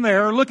see him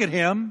there? Look at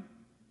him.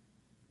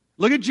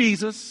 Look at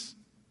Jesus.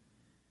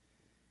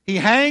 He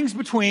hangs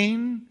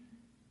between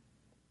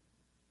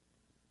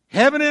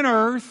heaven and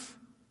earth,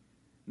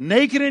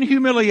 naked and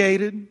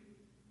humiliated,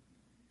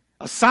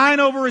 a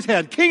sign over his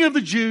head, King of the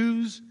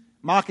Jews,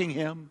 mocking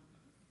him,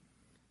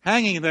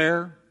 hanging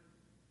there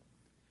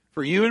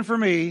for you and for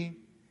me.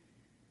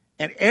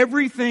 And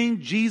everything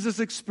Jesus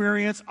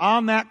experienced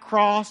on that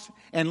cross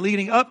and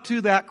leading up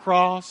to that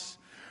cross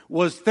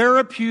was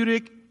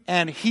therapeutic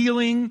and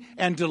healing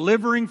and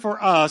delivering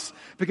for us,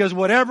 because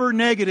whatever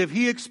negative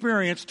he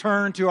experienced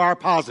turned to our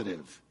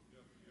positive.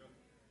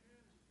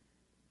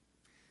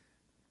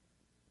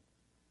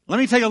 Let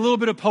me take a little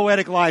bit of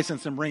poetic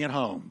license and bring it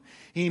home.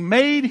 He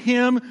made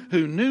him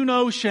who knew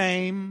no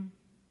shame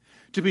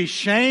to be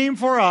shame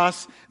for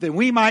us that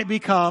we might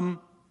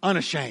become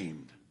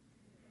unashamed.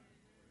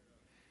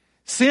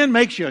 Sin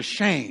makes you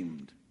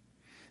ashamed.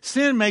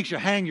 Sin makes you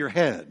hang your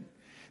head.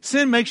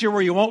 Sin makes you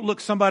where you won't look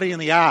somebody in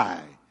the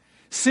eye.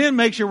 Sin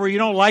makes you where you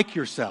don't like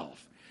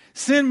yourself.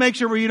 Sin makes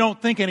you where you don't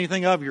think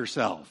anything of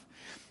yourself.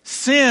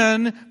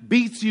 Sin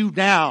beats you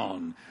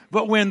down.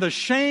 But when the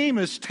shame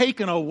is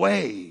taken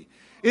away,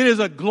 it is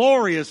a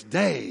glorious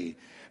day,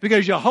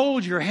 because you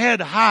hold your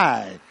head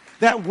high.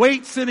 That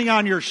weight sitting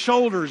on your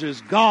shoulders is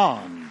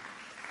gone.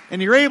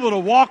 And you're able to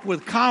walk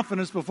with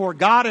confidence before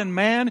God and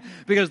man,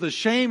 because the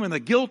shame and the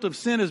guilt of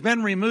sin has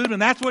been removed,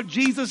 and that's what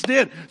Jesus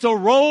did. So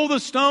roll the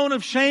stone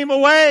of shame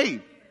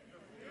away.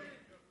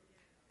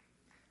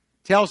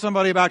 Tell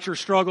somebody about your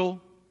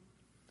struggle.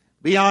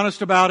 Be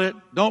honest about it.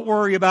 Don't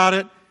worry about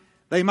it.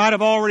 They might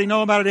have already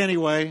known about it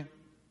anyway.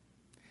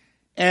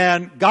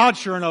 And God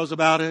sure knows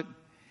about it.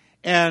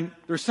 And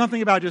there's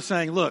something about just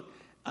saying, look,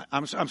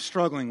 I'm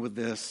struggling with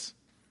this.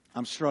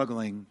 I'm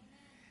struggling.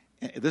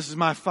 This is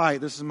my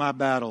fight. This is my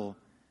battle.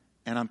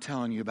 And I'm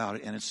telling you about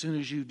it. And as soon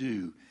as you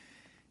do,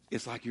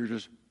 it's like you're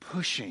just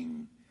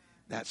pushing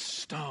that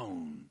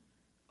stone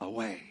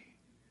away.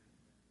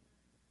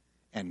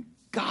 And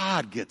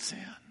God gets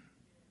in.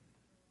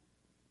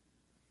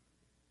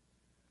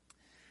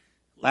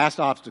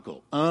 Last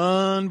obstacle,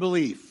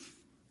 unbelief.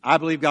 I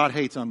believe God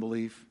hates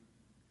unbelief.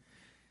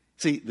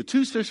 See, the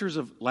two sisters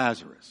of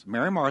Lazarus,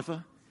 Mary and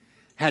Martha,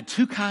 had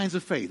two kinds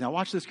of faith. Now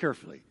watch this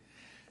carefully.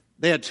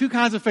 They had two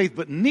kinds of faith,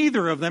 but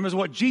neither of them is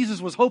what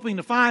Jesus was hoping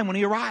to find when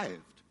he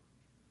arrived.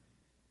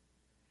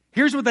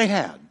 Here's what they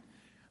had.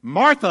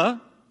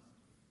 Martha,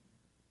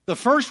 the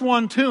first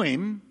one to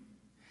him,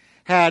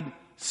 had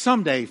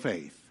someday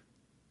faith.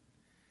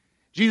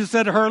 Jesus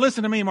said to her,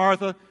 listen to me,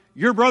 Martha,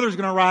 your brother's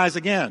going to rise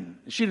again.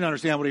 She didn't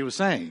understand what he was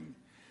saying.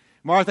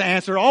 Martha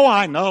answered, oh,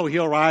 I know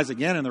he'll rise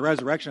again in the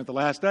resurrection at the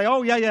last day.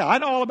 Oh, yeah, I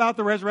know all about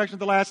the resurrection at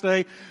the last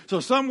day. So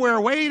somewhere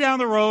way down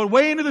the road,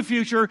 way into the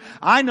future,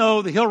 I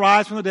know that he'll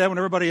rise from the dead when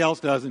everybody else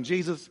does. And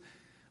Jesus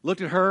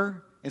looked at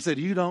her and said,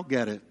 you don't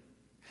get it.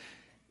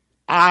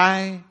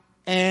 I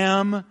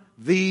am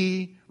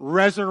the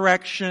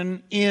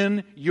resurrection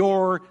in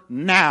your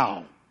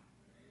now.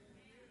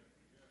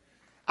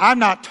 I'm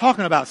not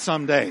talking about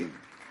someday.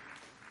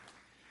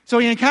 So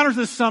he encounters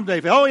this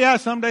someday faith. Oh yeah,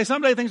 someday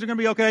things are going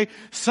to be okay.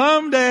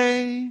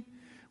 Someday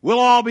we'll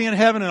all be in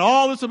heaven and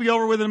all this will be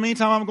over with. In the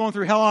meantime, I'm going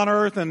through hell on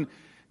earth, and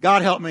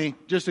God help me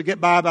just to get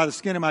by the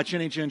skin of my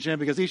chinny chin chin,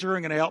 because he sure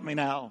ain't going to help me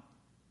now.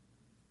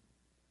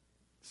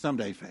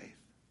 Someday faith.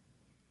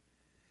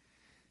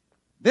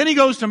 Then he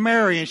goes to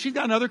Mary, and she's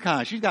got another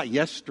kind. She's got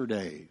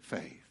yesterday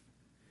faith.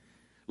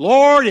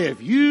 Lord,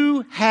 if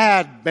you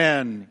had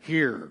been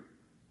here.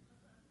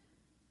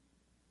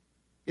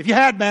 If you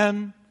had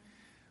been,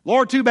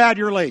 Lord, too bad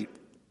you're late.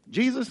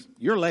 Jesus,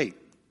 you're late.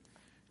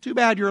 Too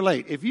bad you're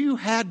late. If you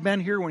had been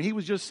here when he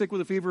was just sick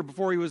with a fever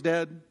before he was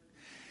dead,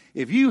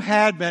 if you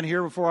had been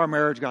here before our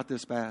marriage got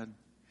this bad,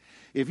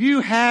 if you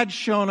had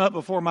shown up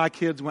before my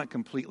kids went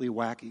completely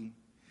wacky,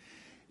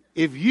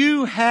 if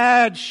you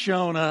had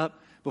shown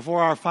up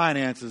before our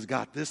finances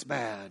got this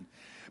bad,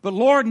 but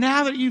Lord,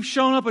 now that you've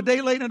shown up a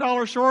day late and a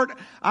dollar short,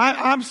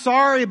 I'm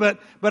sorry, but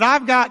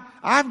I've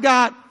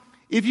got,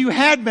 if you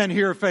had been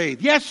here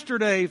faith,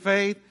 yesterday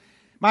faith,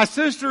 my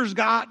sister's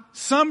got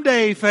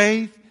someday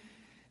faith.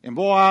 And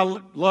boy, I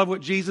love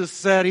what Jesus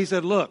said. He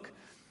said, look,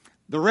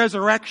 the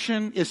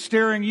resurrection is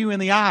staring you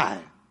in the eye.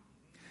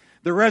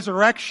 The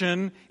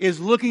resurrection is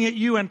looking at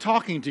you and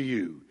talking to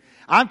you.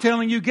 I'm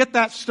telling you, get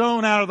that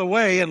stone out of the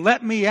way and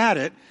let me at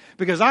it,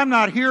 because I'm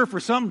not here for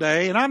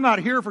someday and I'm not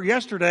here for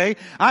yesterday.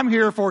 I'm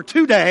here for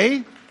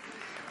today.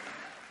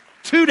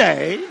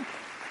 Today.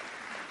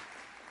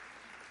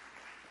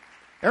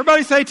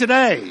 Everybody say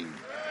today.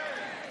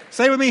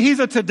 Say with me, he's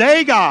a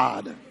today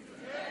God.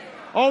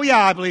 Oh yeah,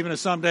 I believe in a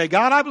someday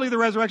God. I believe the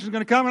resurrection is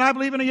going to come, and I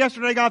believe in a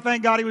yesterday God.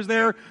 Thank God he was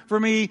there for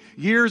me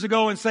years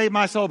ago and saved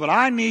my soul. But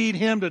I need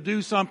him to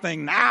do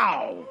something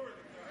now.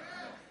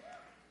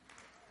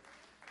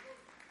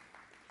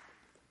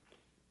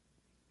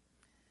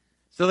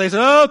 So they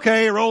said,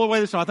 okay, roll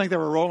away the stone. I think they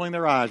were rolling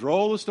their eyes.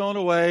 Roll the stone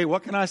away.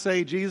 What can I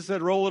say? Jesus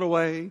said, roll it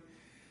away.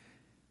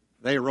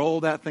 They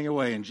rolled that thing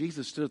away, and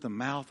Jesus stood at the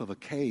mouth of a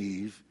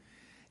cave,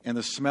 and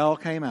the smell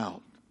came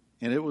out.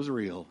 And it was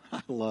real.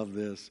 I love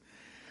this.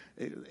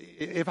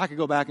 If I could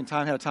go back in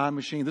time, had a time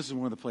machine, this is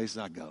one of the places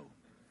I'd go.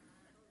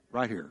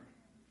 Right here.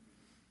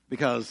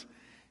 Because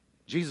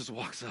Jesus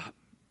walks up.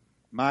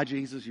 My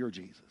Jesus, your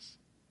Jesus.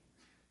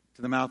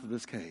 To the mouth of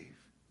this cave.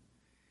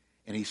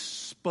 And he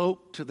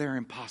spoke to their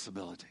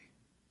impossibility.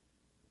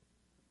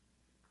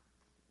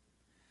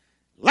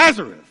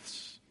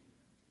 Lazarus,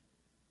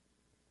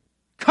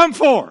 come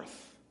forth.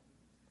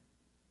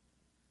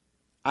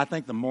 I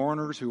think the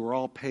mourners who were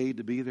all paid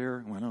to be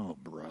there went, oh,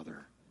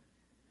 brother.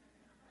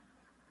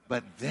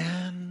 But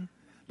then,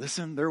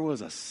 listen, there was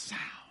a sound.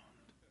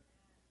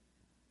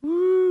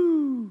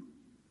 Woo!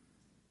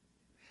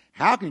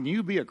 How can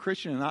you be a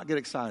Christian and not get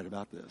excited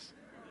about this?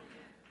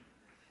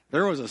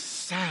 There was a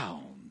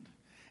sound.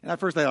 And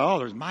at first they thought, oh,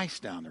 there's mice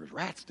down there, there's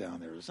rats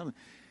down there, there's something.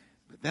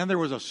 But then there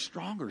was a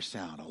stronger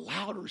sound, a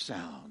louder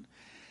sound.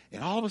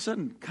 And all of a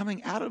sudden,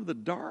 coming out of the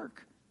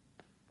dark,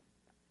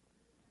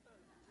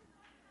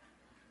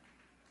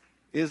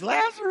 is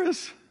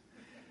Lazarus,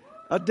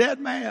 a dead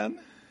man.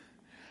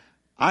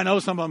 I know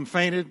some of them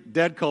fainted,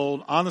 dead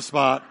cold, on the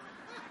spot.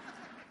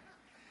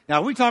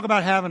 Now, we talk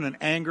about having an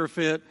anger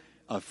fit,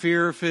 a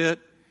fear fit,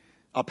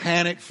 a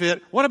panic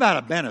fit. What about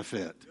a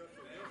benefit?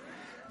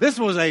 This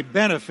was a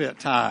benefit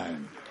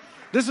time.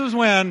 This is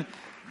when,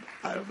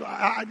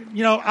 I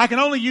can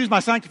only use my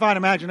sanctified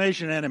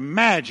imagination and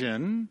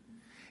imagine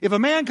if a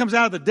man comes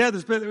out of the dead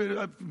that's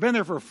been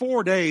there for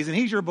 4 days and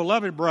he's your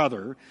beloved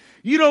brother,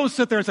 you don't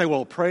sit there and say,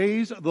 well,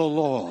 praise the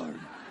Lord.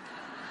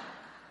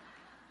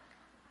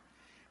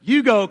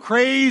 You go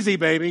crazy,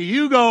 baby.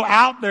 You go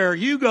out there.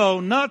 You go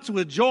nuts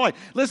with joy.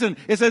 Listen,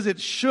 it says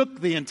it shook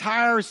the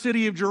entire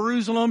city of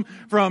Jerusalem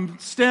from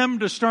stem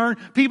to stern.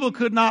 People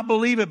could not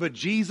believe it, but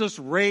Jesus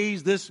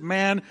raised this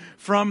man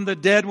from the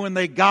dead. When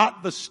they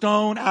got the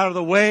stone out of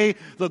the way,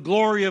 the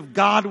glory of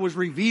God was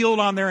revealed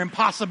on their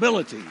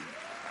impossibility.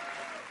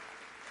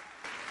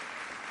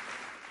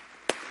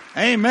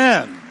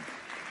 Amen.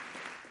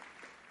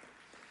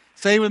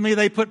 Say with me,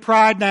 they put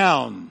pride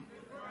down.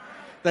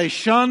 They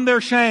shunned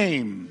their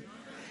shame.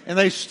 And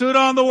they stood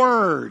on the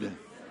word.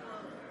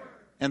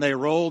 And they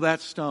rolled that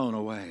stone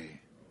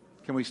away.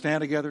 Can we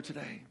stand together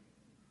today?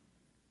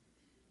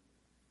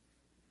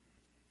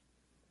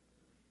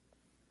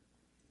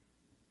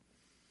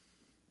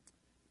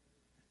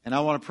 And I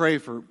want to pray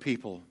for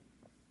people.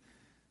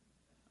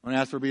 I'm going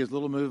to ask there to be as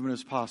little movement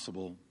as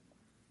possible.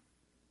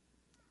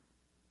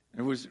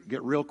 And we just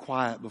get real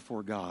quiet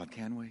before God,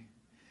 can we?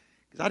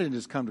 Because I didn't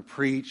just come to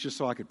preach just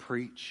so I could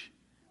preach.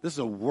 This is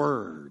a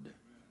word.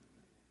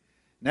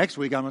 Next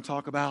week I'm going to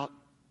talk about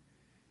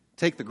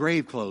take the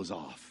grave clothes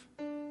off.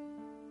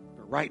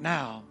 But right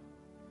now,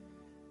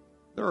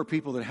 there are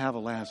people that have a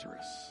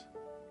Lazarus.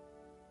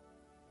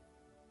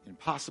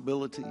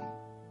 Impossibility.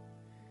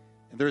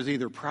 And there's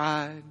either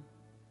pride,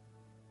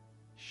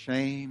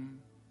 shame,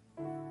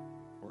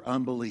 or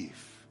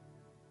unbelief.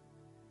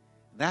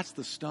 That's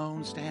the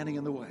stone standing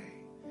in the way.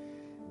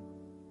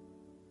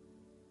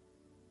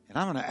 And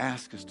I'm going to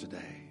ask us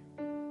today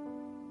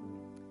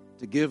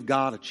to give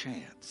God a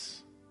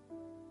chance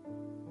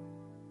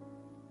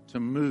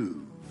to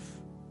move.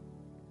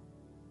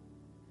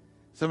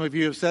 Some of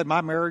you have said,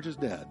 my marriage is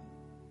dead.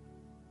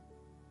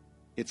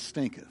 It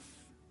stinketh.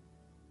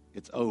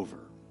 It's over.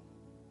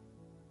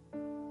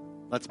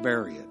 Let's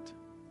bury it.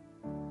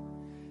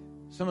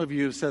 Some of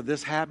you have said,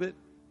 this habit,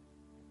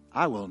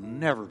 I will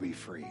never be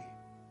free.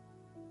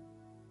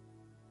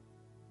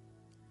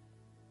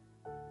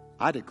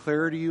 I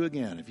declare to you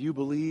again, if you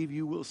believe,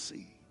 you will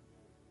see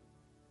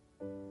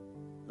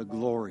the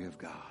glory of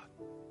God.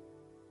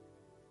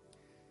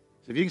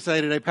 So if you can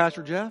say today,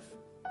 Pastor Jeff,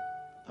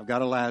 I've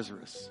got a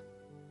Lazarus.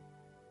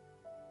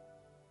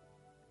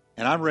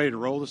 And I'm ready to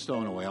roll the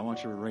stone away. I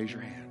want you to raise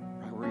your hand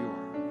right where you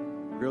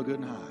are. Real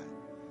good and high.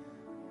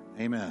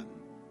 Amen.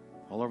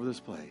 All over this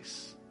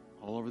place.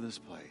 All over this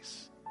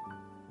place.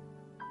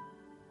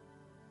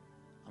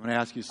 I'm going to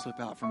ask you to slip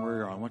out from where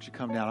you are. I want you to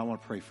come down. I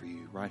want to pray for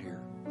you right here.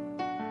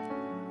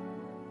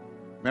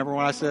 Remember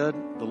when I said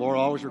the Lord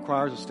always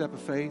requires a step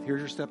of faith? Here's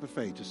your step of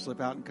faith. Just slip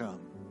out and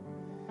come.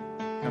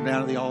 Come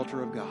down to the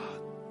altar of God.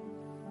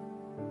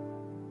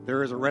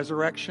 There is a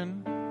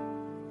resurrection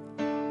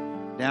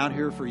down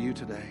here for you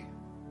today.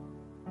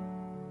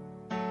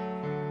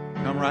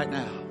 Come right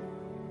now.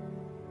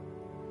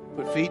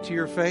 Put feet to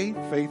your faith.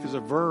 Faith is a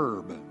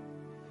verb.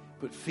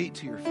 Put feet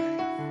to your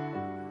faith.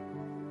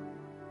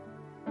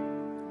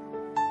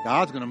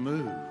 God's going to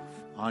move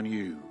on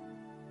you.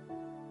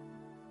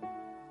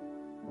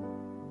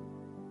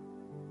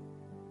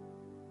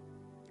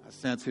 I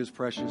sense His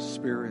precious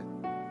Spirit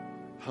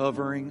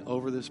hovering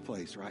over this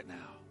place right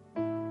now.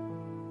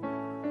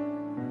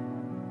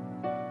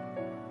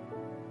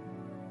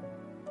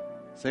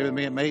 Say with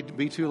me, it may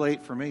be too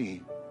late for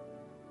me.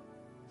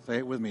 Say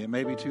it with me, it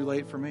may be too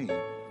late for me,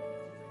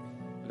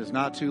 but it's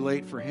not too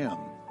late for Him.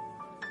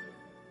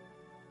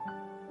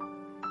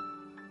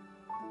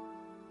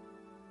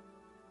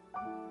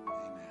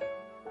 Amen.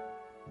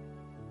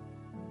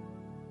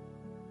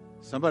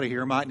 Somebody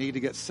here might need to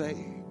get saved.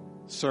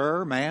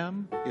 Sir,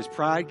 ma'am, is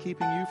pride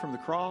keeping you from the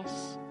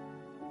cross?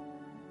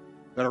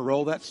 Better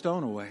roll that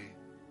stone away.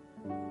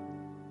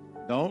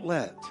 Don't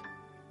let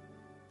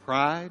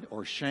pride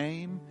or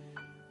shame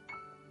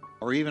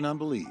or even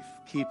unbelief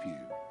keep you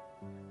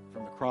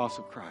from the cross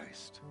of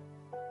Christ.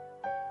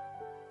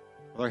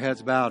 With our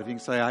heads bowed, if you can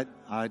say,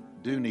 I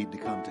do need to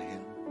come to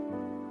Him.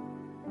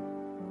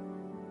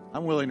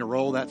 I'm willing to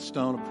roll that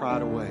stone of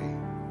pride away.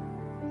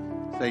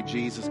 Say,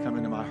 Jesus, come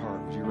into my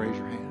heart. Would you raise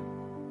your hand?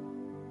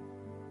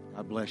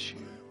 God bless you.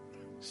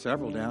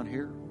 Several down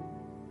here.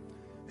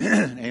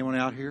 Anyone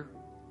out here?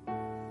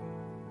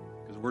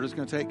 Because we're just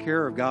going to take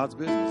care of God's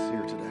business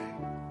here today.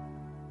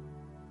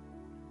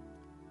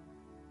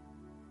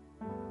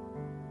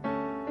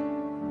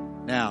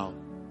 Now,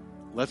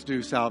 let's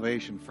do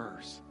salvation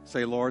first.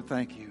 Say, Lord,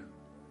 thank you.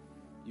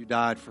 You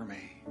died for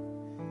me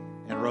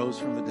and rose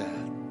from the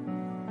dead.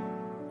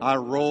 I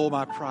roll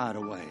my pride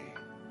away.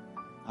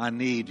 I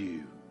need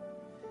you.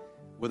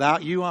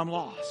 Without you, I'm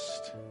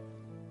lost.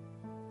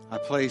 I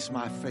place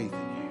my faith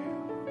in you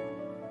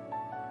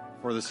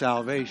for the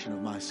salvation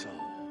of my soul.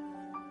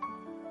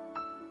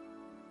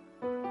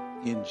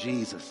 In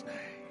Jesus' name.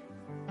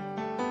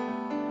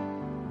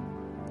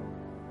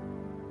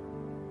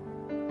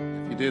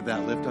 If you did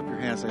that, lift up your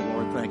hand and say,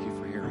 Lord, thank you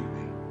for hearing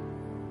me.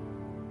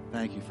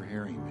 Thank you for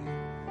hearing me.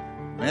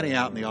 Many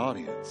out in the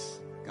audience,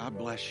 God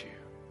bless you.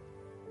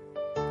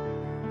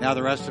 Now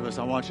the rest of us,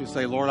 I want you to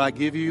say, Lord, I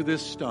give you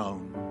this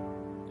stone.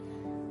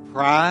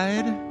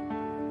 Pride,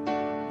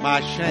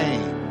 my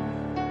shame,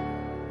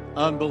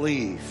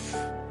 unbelief.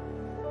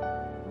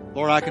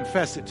 Lord, I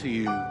confess it to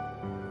you.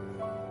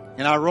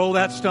 And I roll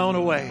that stone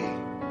away.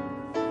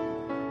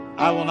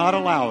 I will not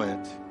allow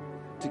it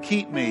to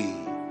keep me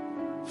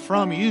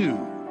from you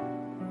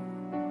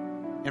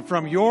and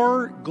from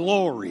your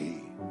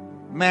glory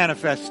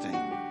manifesting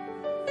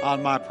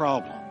on my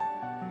problem.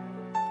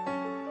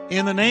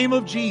 In the name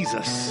of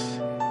Jesus,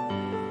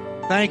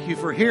 thank you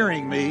for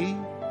hearing me.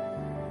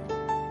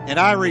 And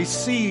I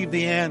receive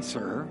the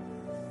answer.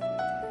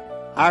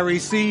 I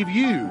receive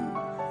you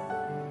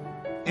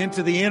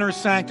into the inner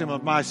sanctum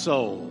of my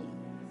soul,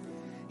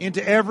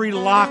 into every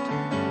locked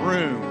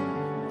room,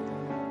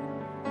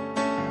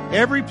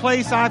 every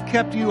place I've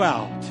kept you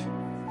out.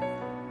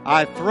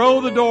 I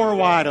throw the door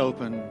wide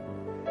open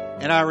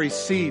and I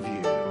receive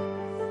you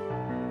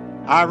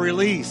I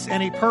release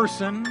any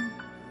person,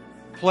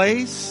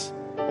 place,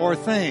 or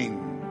thing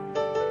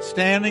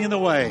standing in the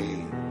way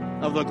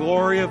of the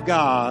glory of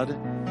God,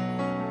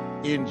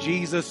 in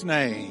Jesus'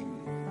 name.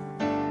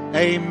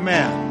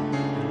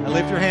 Amen. Now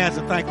lift your hands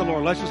and thank the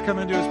Lord. Let's just come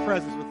into His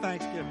presence with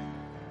thanksgiving.